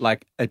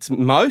it's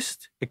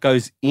most. It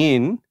goes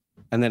in,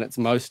 and then it's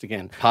most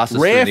again. Passes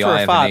Rare through the for eye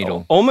a of a fart.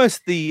 needle.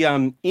 Almost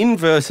the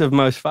inverse of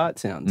most fart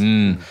sounds.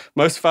 Mm.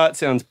 Most fart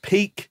sounds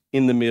peak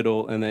in the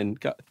middle, and then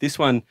go. This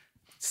one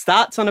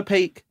starts on a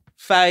peak,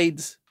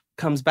 fades,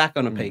 comes back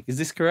on a peak. Is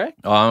this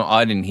correct? Oh,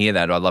 I didn't hear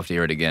that. I'd love to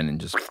hear it again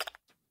and just.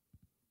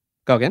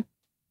 Go again.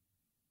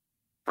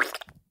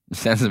 It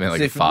sounds to me like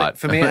See, a fart.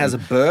 For me, it has a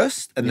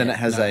burst, and then Yeah, it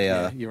has no, a.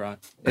 yeah, you're right.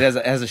 It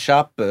has a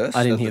sharp burst.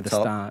 I didn't at hear the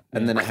top, start,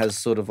 and yeah. then it has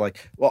sort of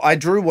like. Well, I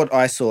drew what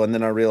I saw, and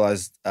then I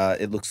realized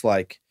it looks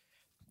like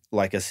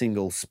a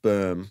single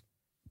sperm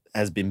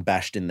has been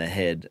bashed in the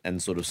head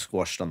and sort of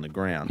squashed on the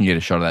ground. You get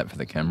a shot of that for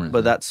the camera.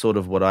 But that's sort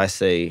of what I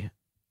see.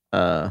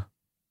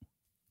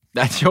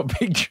 that's your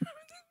picture.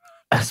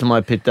 That's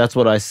my pit. That's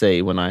what I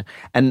see when I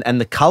and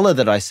the color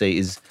that I see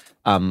is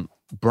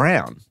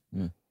brown.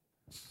 Yeah.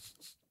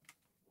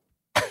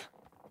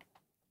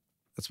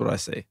 That's what I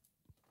see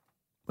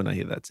when I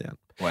hear that sound.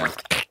 Wow.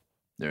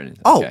 There it is.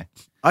 Oh, Okay.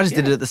 I just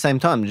did it at the same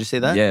time. Did you see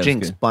that? Yeah, it was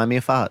Jinx, good. buy me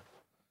a fart.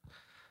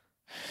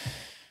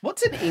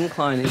 What's an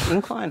incline? Is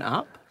incline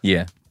up?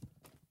 Yeah.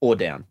 Or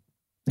down.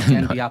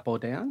 Can be up or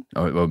down?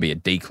 Oh, it will be a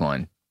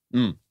decline.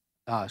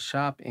 Ah,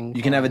 sharp incline.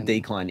 You can have a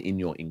decline in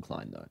your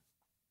incline, though.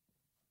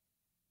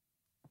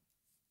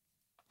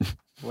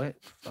 Wet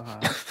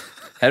fart.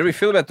 How do we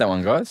feel about that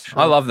one, guys?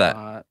 I love that.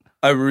 Fart.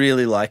 I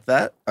really like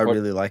that. I What-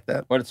 really like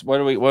that. What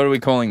are we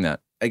calling that?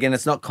 Again,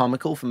 it's not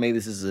comical. For me,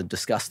 this is a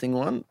disgusting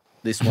one.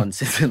 This one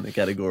sits in the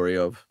category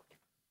of,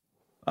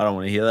 I don't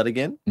want to hear that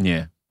again.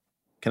 Yeah.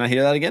 Can I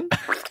hear that again?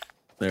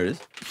 There it is.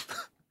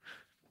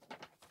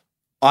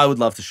 I would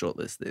love to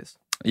shortlist this.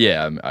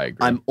 Yeah, I agree.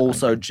 I'm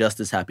also just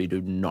as happy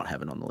to not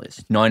have it on the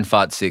list. 9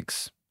 fart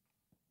 6,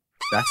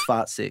 That's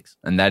fart 6.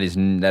 and that is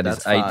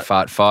That's 8 fart.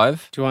 fart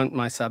 5. Do you want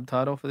my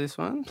subtitle for this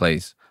one?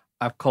 Please.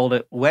 I've called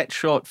it wet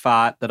short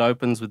fart that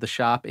opens with a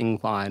sharp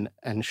incline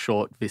and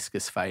short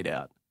viscous fade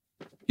out.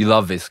 You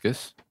love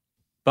viscous.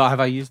 But have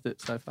I used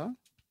it so far?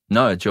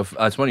 No, it's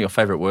one of your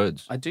favorite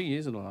words. I do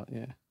use it a lot,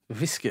 yeah.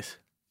 Viscous.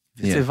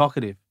 It's Yeah.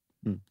 evocative.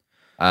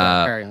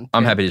 Carry on.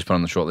 I'm Yeah. happy to just put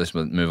on the short list,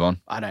 but move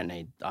on. I don't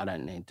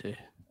need to.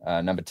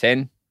 Number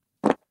 10.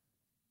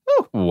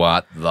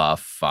 What the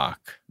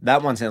fuck?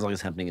 That one sounds like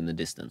it's happening in the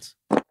distance.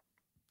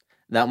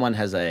 That one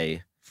has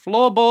a...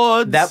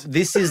 Floorboards.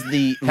 This is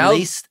the How-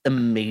 least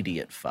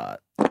immediate fart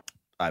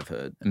I've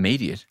heard.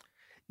 Immediate.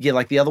 Yeah,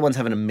 like the other ones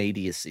have an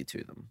immediacy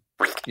to them.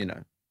 You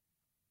know.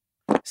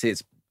 See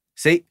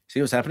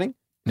what's happening?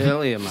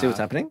 Earlier, See what's Mark,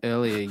 happening?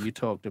 Earlier, you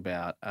talked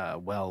about a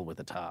well with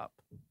a tarp.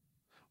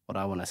 What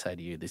I want to say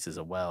to you, this is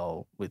a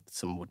well with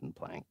some wooden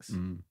planks.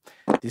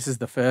 This is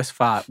the first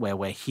fart where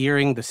we're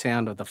hearing the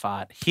sound of the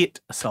fart hit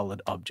a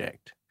solid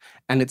object.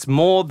 And it's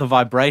more the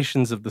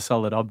vibrations of the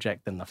solid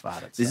object than the fart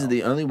itself. This is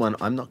the only one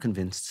I'm not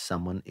convinced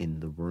someone in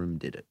the room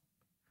did it.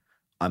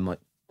 I'm like,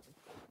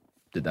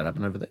 did that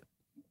happen over there?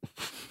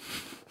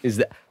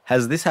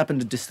 Has this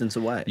happened a distance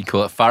away? You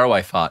call it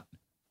faraway fart.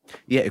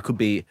 Yeah, it could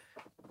be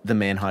the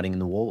man hiding in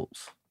the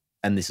walls,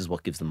 and this is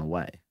what gives them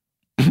away.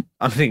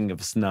 I'm thinking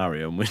of a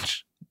scenario in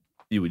which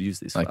You would use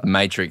this Like fart.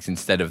 Matrix,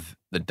 instead of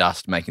the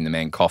dust making the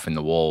man cough in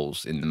the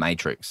walls in the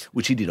Matrix.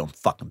 Which he did on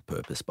fucking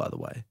purpose, by the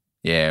way.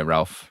 Yeah,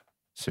 Ralph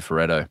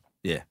Cifaretto.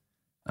 Yeah.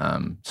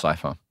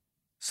 Cypher.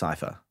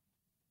 Cypher.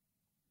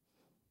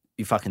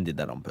 You fucking did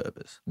that on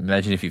purpose.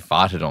 Imagine if you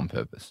farted on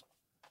purpose.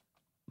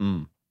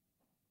 Mm.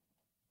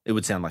 It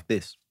would sound like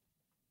this.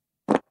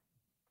 And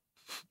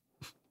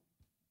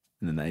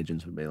then the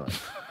agents would be like,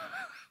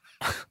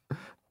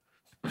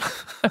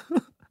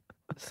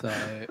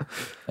 So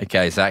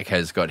Okay, Zach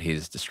has got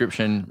his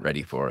description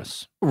ready for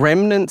us.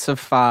 remnants of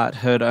fart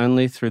heard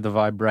only through the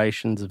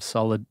vibrations of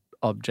solid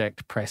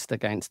object pressed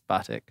against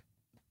buttock.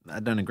 I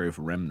don't agree with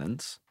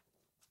remnants.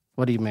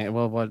 What do you mean?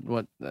 Well,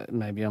 what?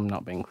 Maybe I'm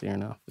not being clear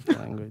enough with the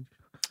language.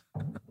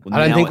 Well,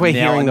 I don't think we're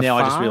hearing the now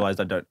I just fart. realised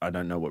I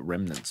don't know what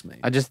remnants mean.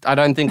 I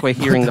don't think we're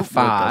hearing the What does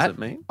fart. it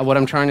mean? What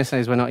I'm trying to say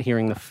is we're not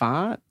hearing the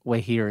fart. We're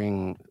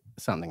hearing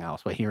something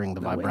else. We're hearing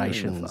the No, we're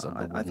hearing the vibrations. fart.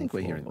 of the I think we're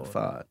wooden hearing the floorboard.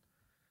 fart.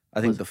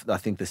 I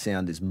think the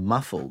sound is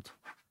muffled.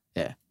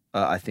 Yeah.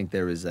 I think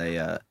there is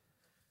a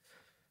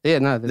Yeah,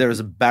 no. there is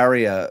a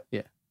barrier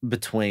Yeah.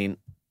 between.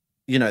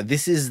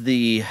 This is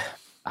the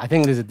I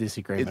think there's a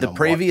disagreement. the on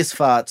previous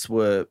farts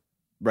were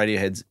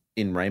Radiohead's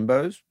In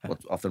Rainbows,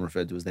 what's often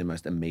referred to as their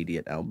most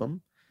immediate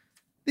album.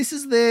 This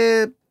is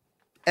their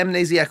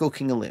Amnesiac or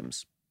King of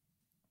Limbs.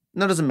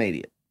 Not as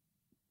immediate.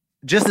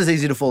 Just as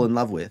easy to fall in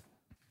love with.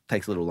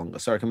 Takes a little longer.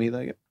 Sorry, can we hear that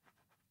again?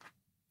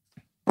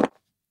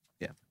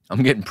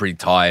 I'm getting pretty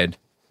tired.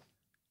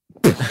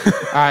 All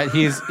right,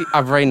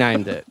 I've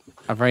renamed it.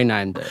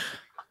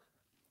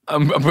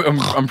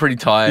 I'm pretty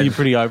tired. You're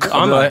pretty over it.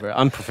 I'm over it.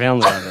 I'm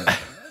profoundly over it.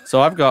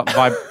 So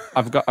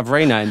I've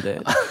renamed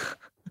it.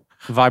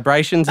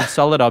 Vibrations of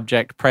solid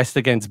object pressed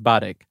against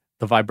buttock.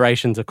 The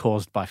vibrations are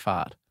caused by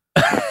fart.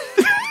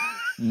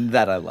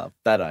 That I love.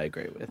 That I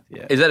agree with.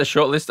 Yeah. Is that a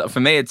short list? For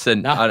me, it's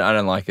an. No. I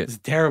don't like it. It's a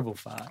terrible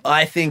fart.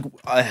 I think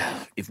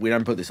if we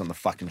don't put this on the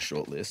fucking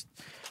short list,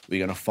 we're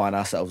going to find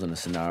ourselves in a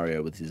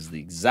scenario which is the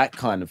exact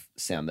kind of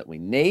sound that we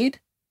need,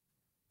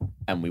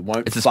 and we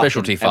won't. It's a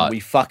specialty fart. And we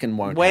fucking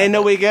won't. When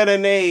have are it. we gonna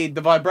need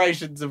the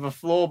vibrations of a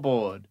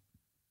floorboard?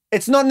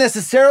 It's not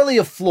necessarily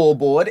a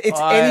floorboard. It's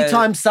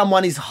anytime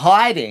someone is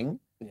hiding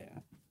Yeah.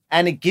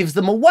 and it gives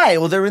them away,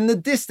 or they're in the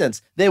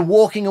distance. They're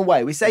walking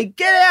away. We say,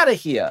 "Get out of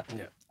here,"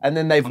 Yeah. and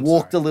then they've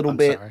walked a little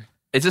bit. Sorry.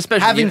 It's a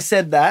special. Having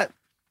said that,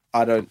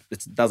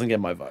 it doesn't get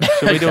my vote.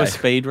 Should we do a Okay.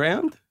 speed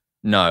round?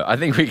 No, I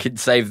think we could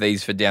save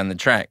these for down the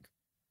track.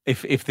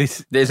 If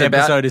this There's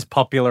episode is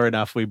popular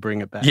enough, we bring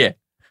it back. Yeah,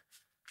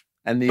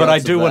 And the But I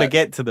odds do of want to that-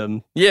 get to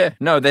them. yeah.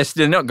 No,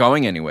 they're not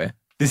going anywhere.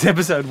 This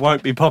episode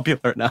won't be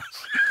popular enough.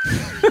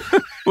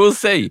 We'll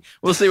see.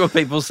 We'll see what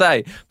people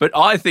say. But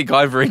I think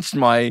I've reached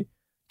my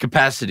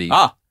capacity.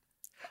 I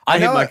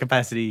hit know my it.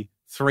 capacity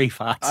 3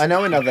 farts. I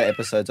know in other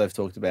episodes I've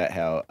talked about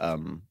how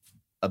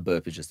a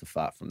burp is just a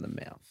fart from the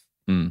mouth.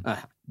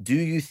 Mm. Do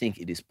you think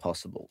it is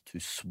possible to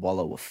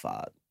swallow a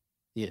fart?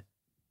 Yeah.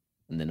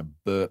 And then a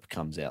burp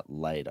comes out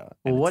later.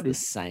 Well, And what it's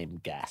is- the same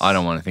gas? I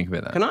don't want to think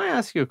about that. Can I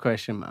ask you a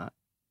question, Mark?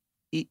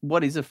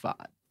 What is a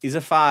fart? Is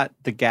a fart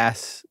the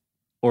gas,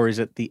 or is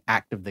it the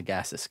act of the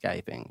gas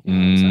escaping? You know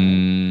what I'm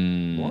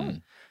saying? Mm. What?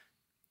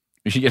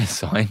 We should get a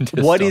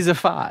scientist. What on. is a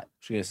fart?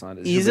 Should we get signed?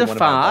 Is a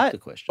fart,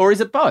 or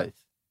is it both?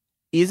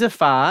 Is a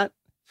fart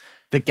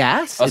the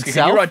gas Oscar, can you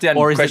itself, write down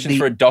or is it questions the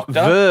for a doctor?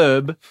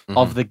 verb Mhm.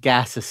 of the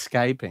gas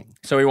escaping?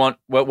 So we want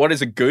what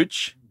is a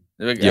gooch,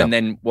 Yeah. and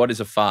then what is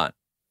a fart?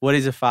 What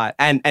is a fart?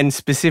 And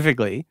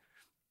specifically,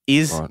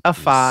 is What a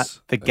fart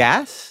is the a-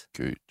 gas,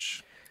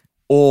 Gooch.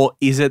 or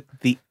is it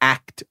the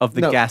act of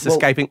the No, gas well,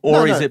 escaping,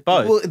 or is it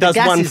both? Well, the Does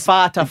gas one is-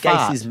 fart a the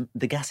gas fart?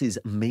 The gas is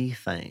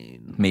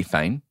methane.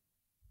 Methane.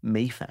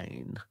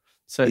 Methane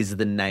So is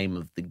the name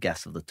of the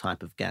gas, of the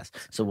type of gas.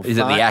 So a Is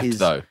it fart the act is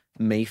though?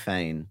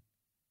 methane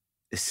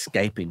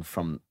escaping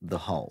from the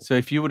hole. So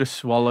if you were to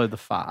swallow the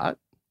fart,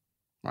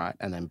 right,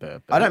 and then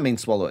burp it, I don't mean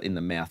swallow it in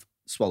the mouth,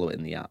 swallow it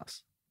in the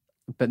ass.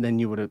 but then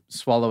you were to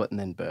swallow it and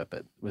then burp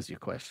it, was your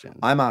question.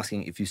 I'm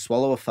asking if you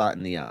swallow a fart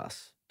in the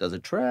ass, does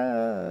it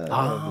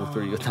travel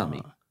through your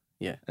tummy Ah,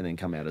 Yeah. and then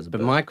come out as a But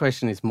burp? my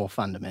question is more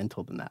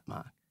fundamental than that,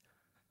 Mark.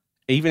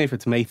 Even if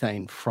it's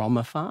methane from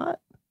a fart,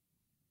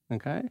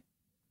 okay,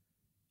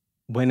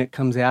 when it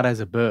comes out as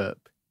a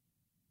burp,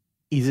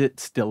 is it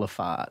still a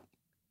fart?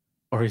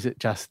 Or is it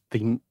just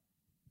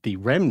the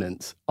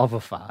remnants of a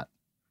fart?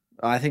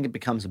 I think it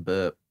becomes a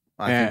burp.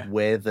 I Yeah. think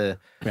where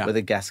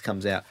the gas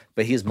comes out.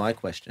 But here's my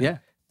question. Yeah.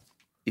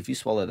 If you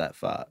swallow that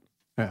fart,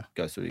 Yeah.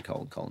 goes through your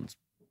colon's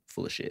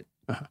full of shit.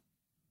 Uh-huh.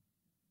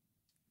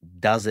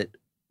 Does it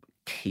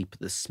keep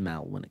the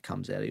smell when it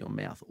comes out of your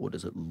mouth, or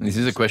does it lose? This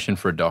is a question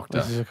for a doctor,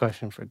 This is a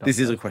question for a doctor. This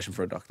is a question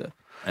for a doctor.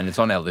 and it's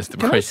on our list of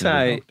Can I questions. for a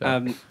say,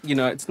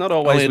 doctor. it's not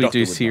Only always a we doctor do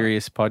would know.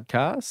 serious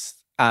podcasts.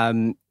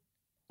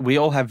 We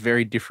all have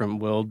very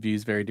different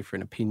worldviews, very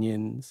different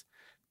opinions.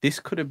 This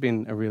could have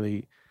been a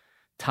really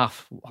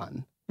tough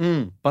one,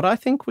 but I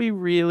think we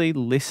really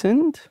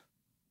listened.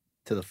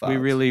 To the farts. We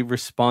really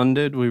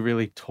responded. We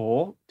really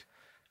talked.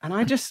 And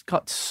I just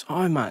got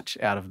so much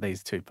out of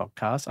these two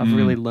podcasts. I've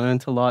really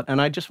learned a lot. And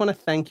I just want to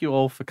thank you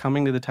all for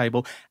coming to the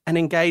table and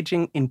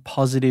engaging in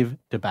positive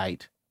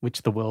debate,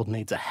 which the world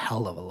needs a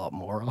hell of a lot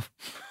more of.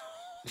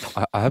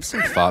 I have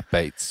some fart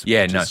beats.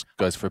 Yeah, which no.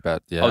 goes for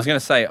about, I was going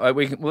to say,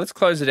 let's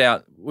close it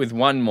out with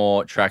one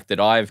more track that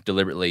I've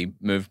deliberately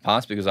moved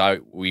past because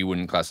we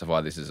wouldn't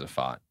classify this as a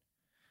fart.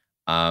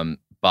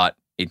 But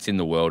it's in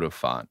the world of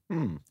fart.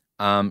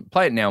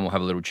 Play it now and we'll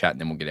have a little chat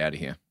and then we'll get out of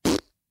here.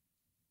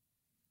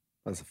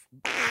 That's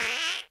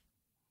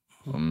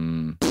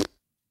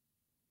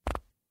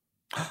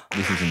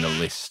This is in the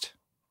list.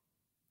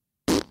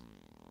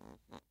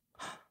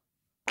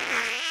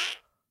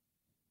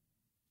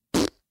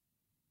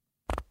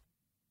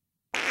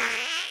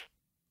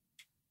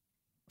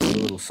 a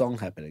little song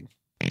happening.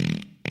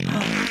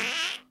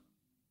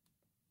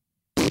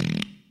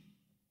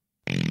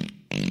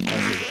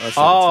 I see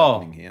Oh.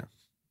 what's happening here.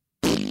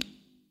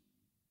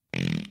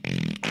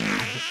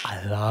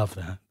 I love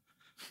that.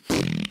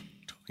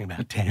 Talking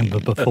about timbre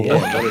before.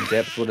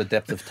 Yeah, what a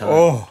depth of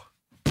tone.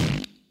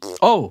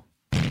 Oh.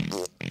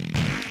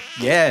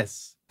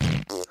 Yes.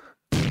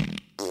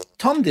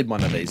 Tom did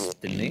one of these,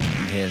 didn't he?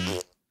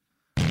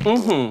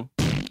 Mm-hmm.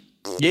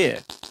 Yeah.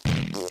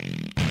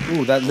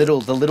 Ooh, the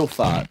little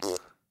fart.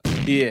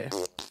 Yeah.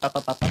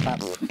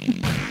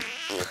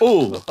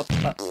 Oh.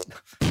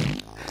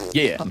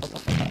 Yeah.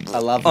 I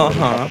love the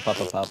Uh-huh.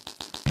 little pop.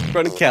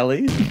 Ronnie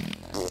Kelly.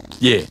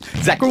 Yeah.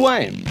 Zachary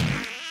Wayne.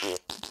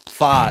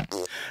 Fart.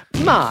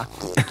 Mark.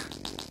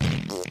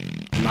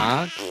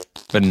 Mark.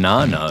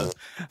 Banana.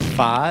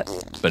 Fart.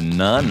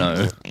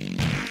 Banana.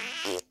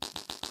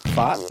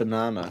 Fart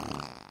banana.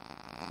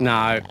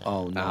 No.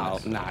 Oh, no.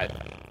 No.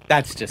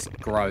 That's just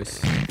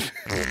gross.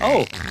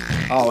 Oh.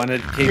 Oh, and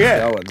it keeps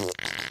Yeah. going.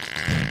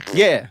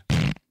 Yeah.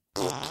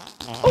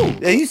 Oh,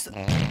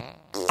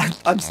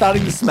 I'm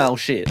starting to smell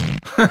shit.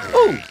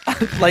 Oh,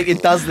 like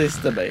it does this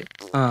to me.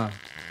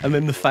 And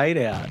then the fade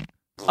out.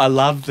 I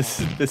love the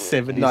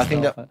 70s. No, I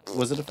think stuff. that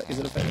was it. Is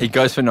it a fade? It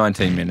goes for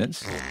 19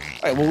 minutes.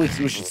 Right, well, we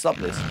should stop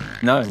this.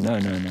 No.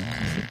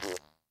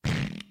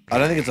 I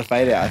don't think it's a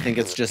fade out. I think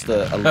it's just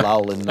a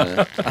lull in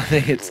the. I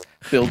think it's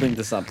building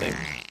to something.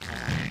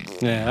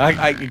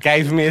 Yeah, it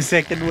gave me a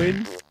second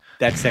wind.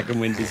 That second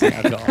wind is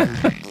now gone.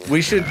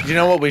 We should. Do you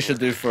know what we should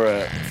do for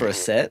a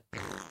set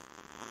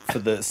for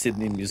the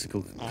Sydney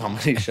musical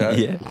comedy show?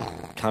 Yeah.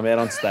 Come out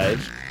on stage.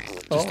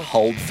 Just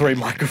hold 3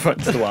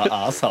 microphones to our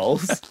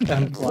assholes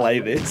and play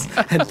this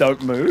and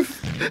don't move.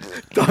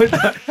 Don't.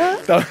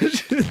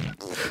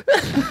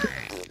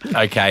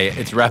 Okay,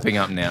 it's wrapping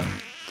up now.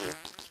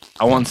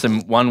 I want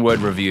some one-word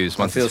reviews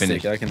I once feel it's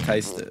finished. sick. I can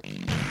taste it.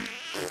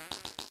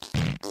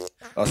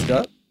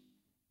 Oscar?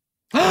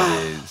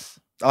 It is.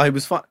 Oh, he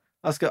was fine.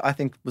 Oscar, I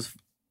think, was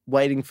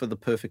waiting for the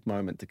perfect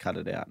moment to cut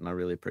it out, and I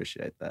really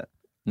appreciate that.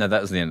 No,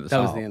 that was the end of the That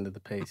song. was the end of the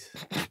piece.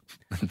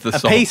 The A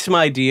song. piece,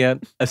 my dear,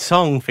 a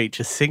song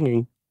features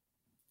singing.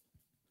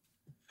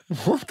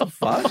 What the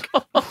fuck?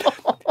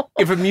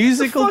 If a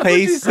musical fuck would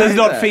you piece say does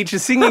not that? feature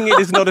singing, it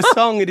is not a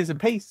song, it is a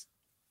piece.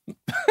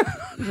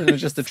 Isn't it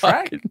just a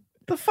track?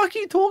 The fuck are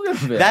you talking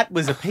about? That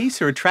was a piece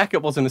or a track.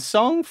 It wasn't a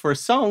song. For a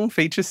song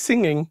features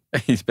singing.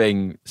 He's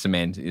being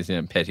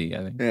petty,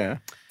 I think. Yeah.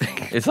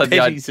 It's like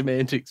Petty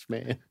semantics,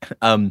 man.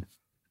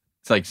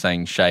 it's like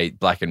saying shade,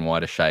 black and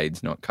white are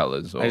shades, not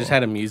colours. Or... I just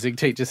had a music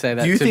teacher say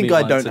that Do you to me think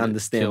I once don't and it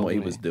understand killed what he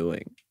me. was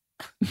doing?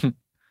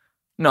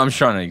 No, I'm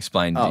trying to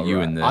explain to Oh, you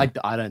right. and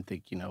the. I don't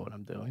think you know what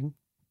I'm doing.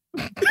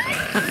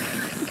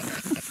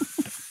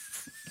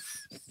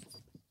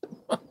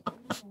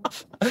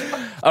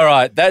 All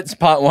right, that's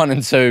part 1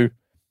 and 2,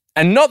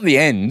 and not the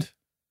end.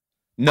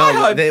 No,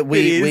 hope it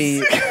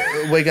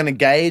we're going to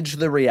gauge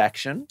the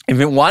reaction. If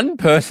one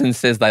person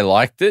says they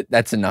liked it,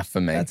 that's enough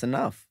for me. That's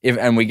enough.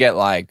 And we get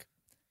like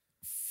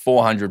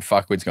 400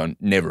 fuckwits going,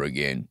 never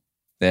again.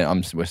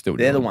 Then we're still.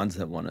 They're the doing it. ones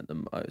that want it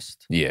the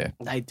most. Yeah,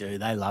 They do.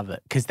 They love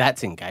it because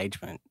that's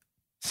engagement.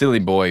 silly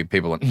boy.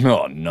 People are like,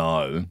 oh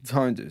no.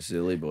 Don't do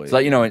silly boy. It's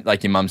like, you know,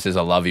 like your mum says,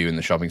 "I love you" in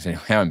the shopping centre.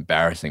 How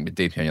embarrassing! But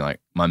deep down, you're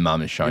like, my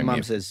mum is Your showing mum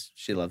me says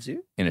she loves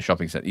you. in a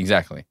shopping centre.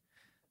 Exactly.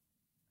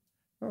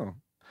 Oh.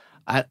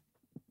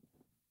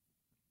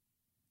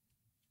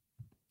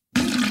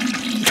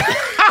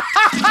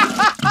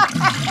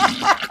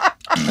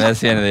 That's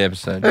the end of the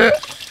episode.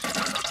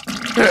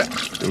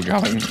 Still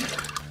going.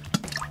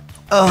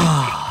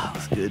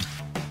 That's good.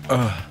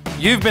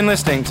 You've been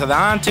listening to the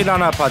Auntie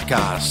Donna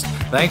podcast.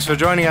 Thanks for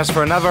joining us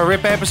for another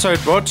RIP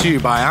episode brought to you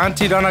by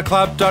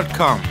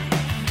AuntieDonnaClub.com.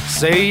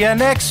 See you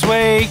next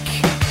week.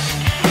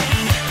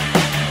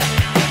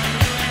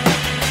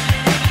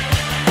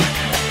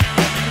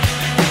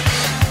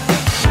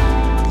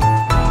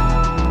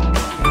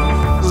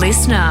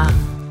 Listener.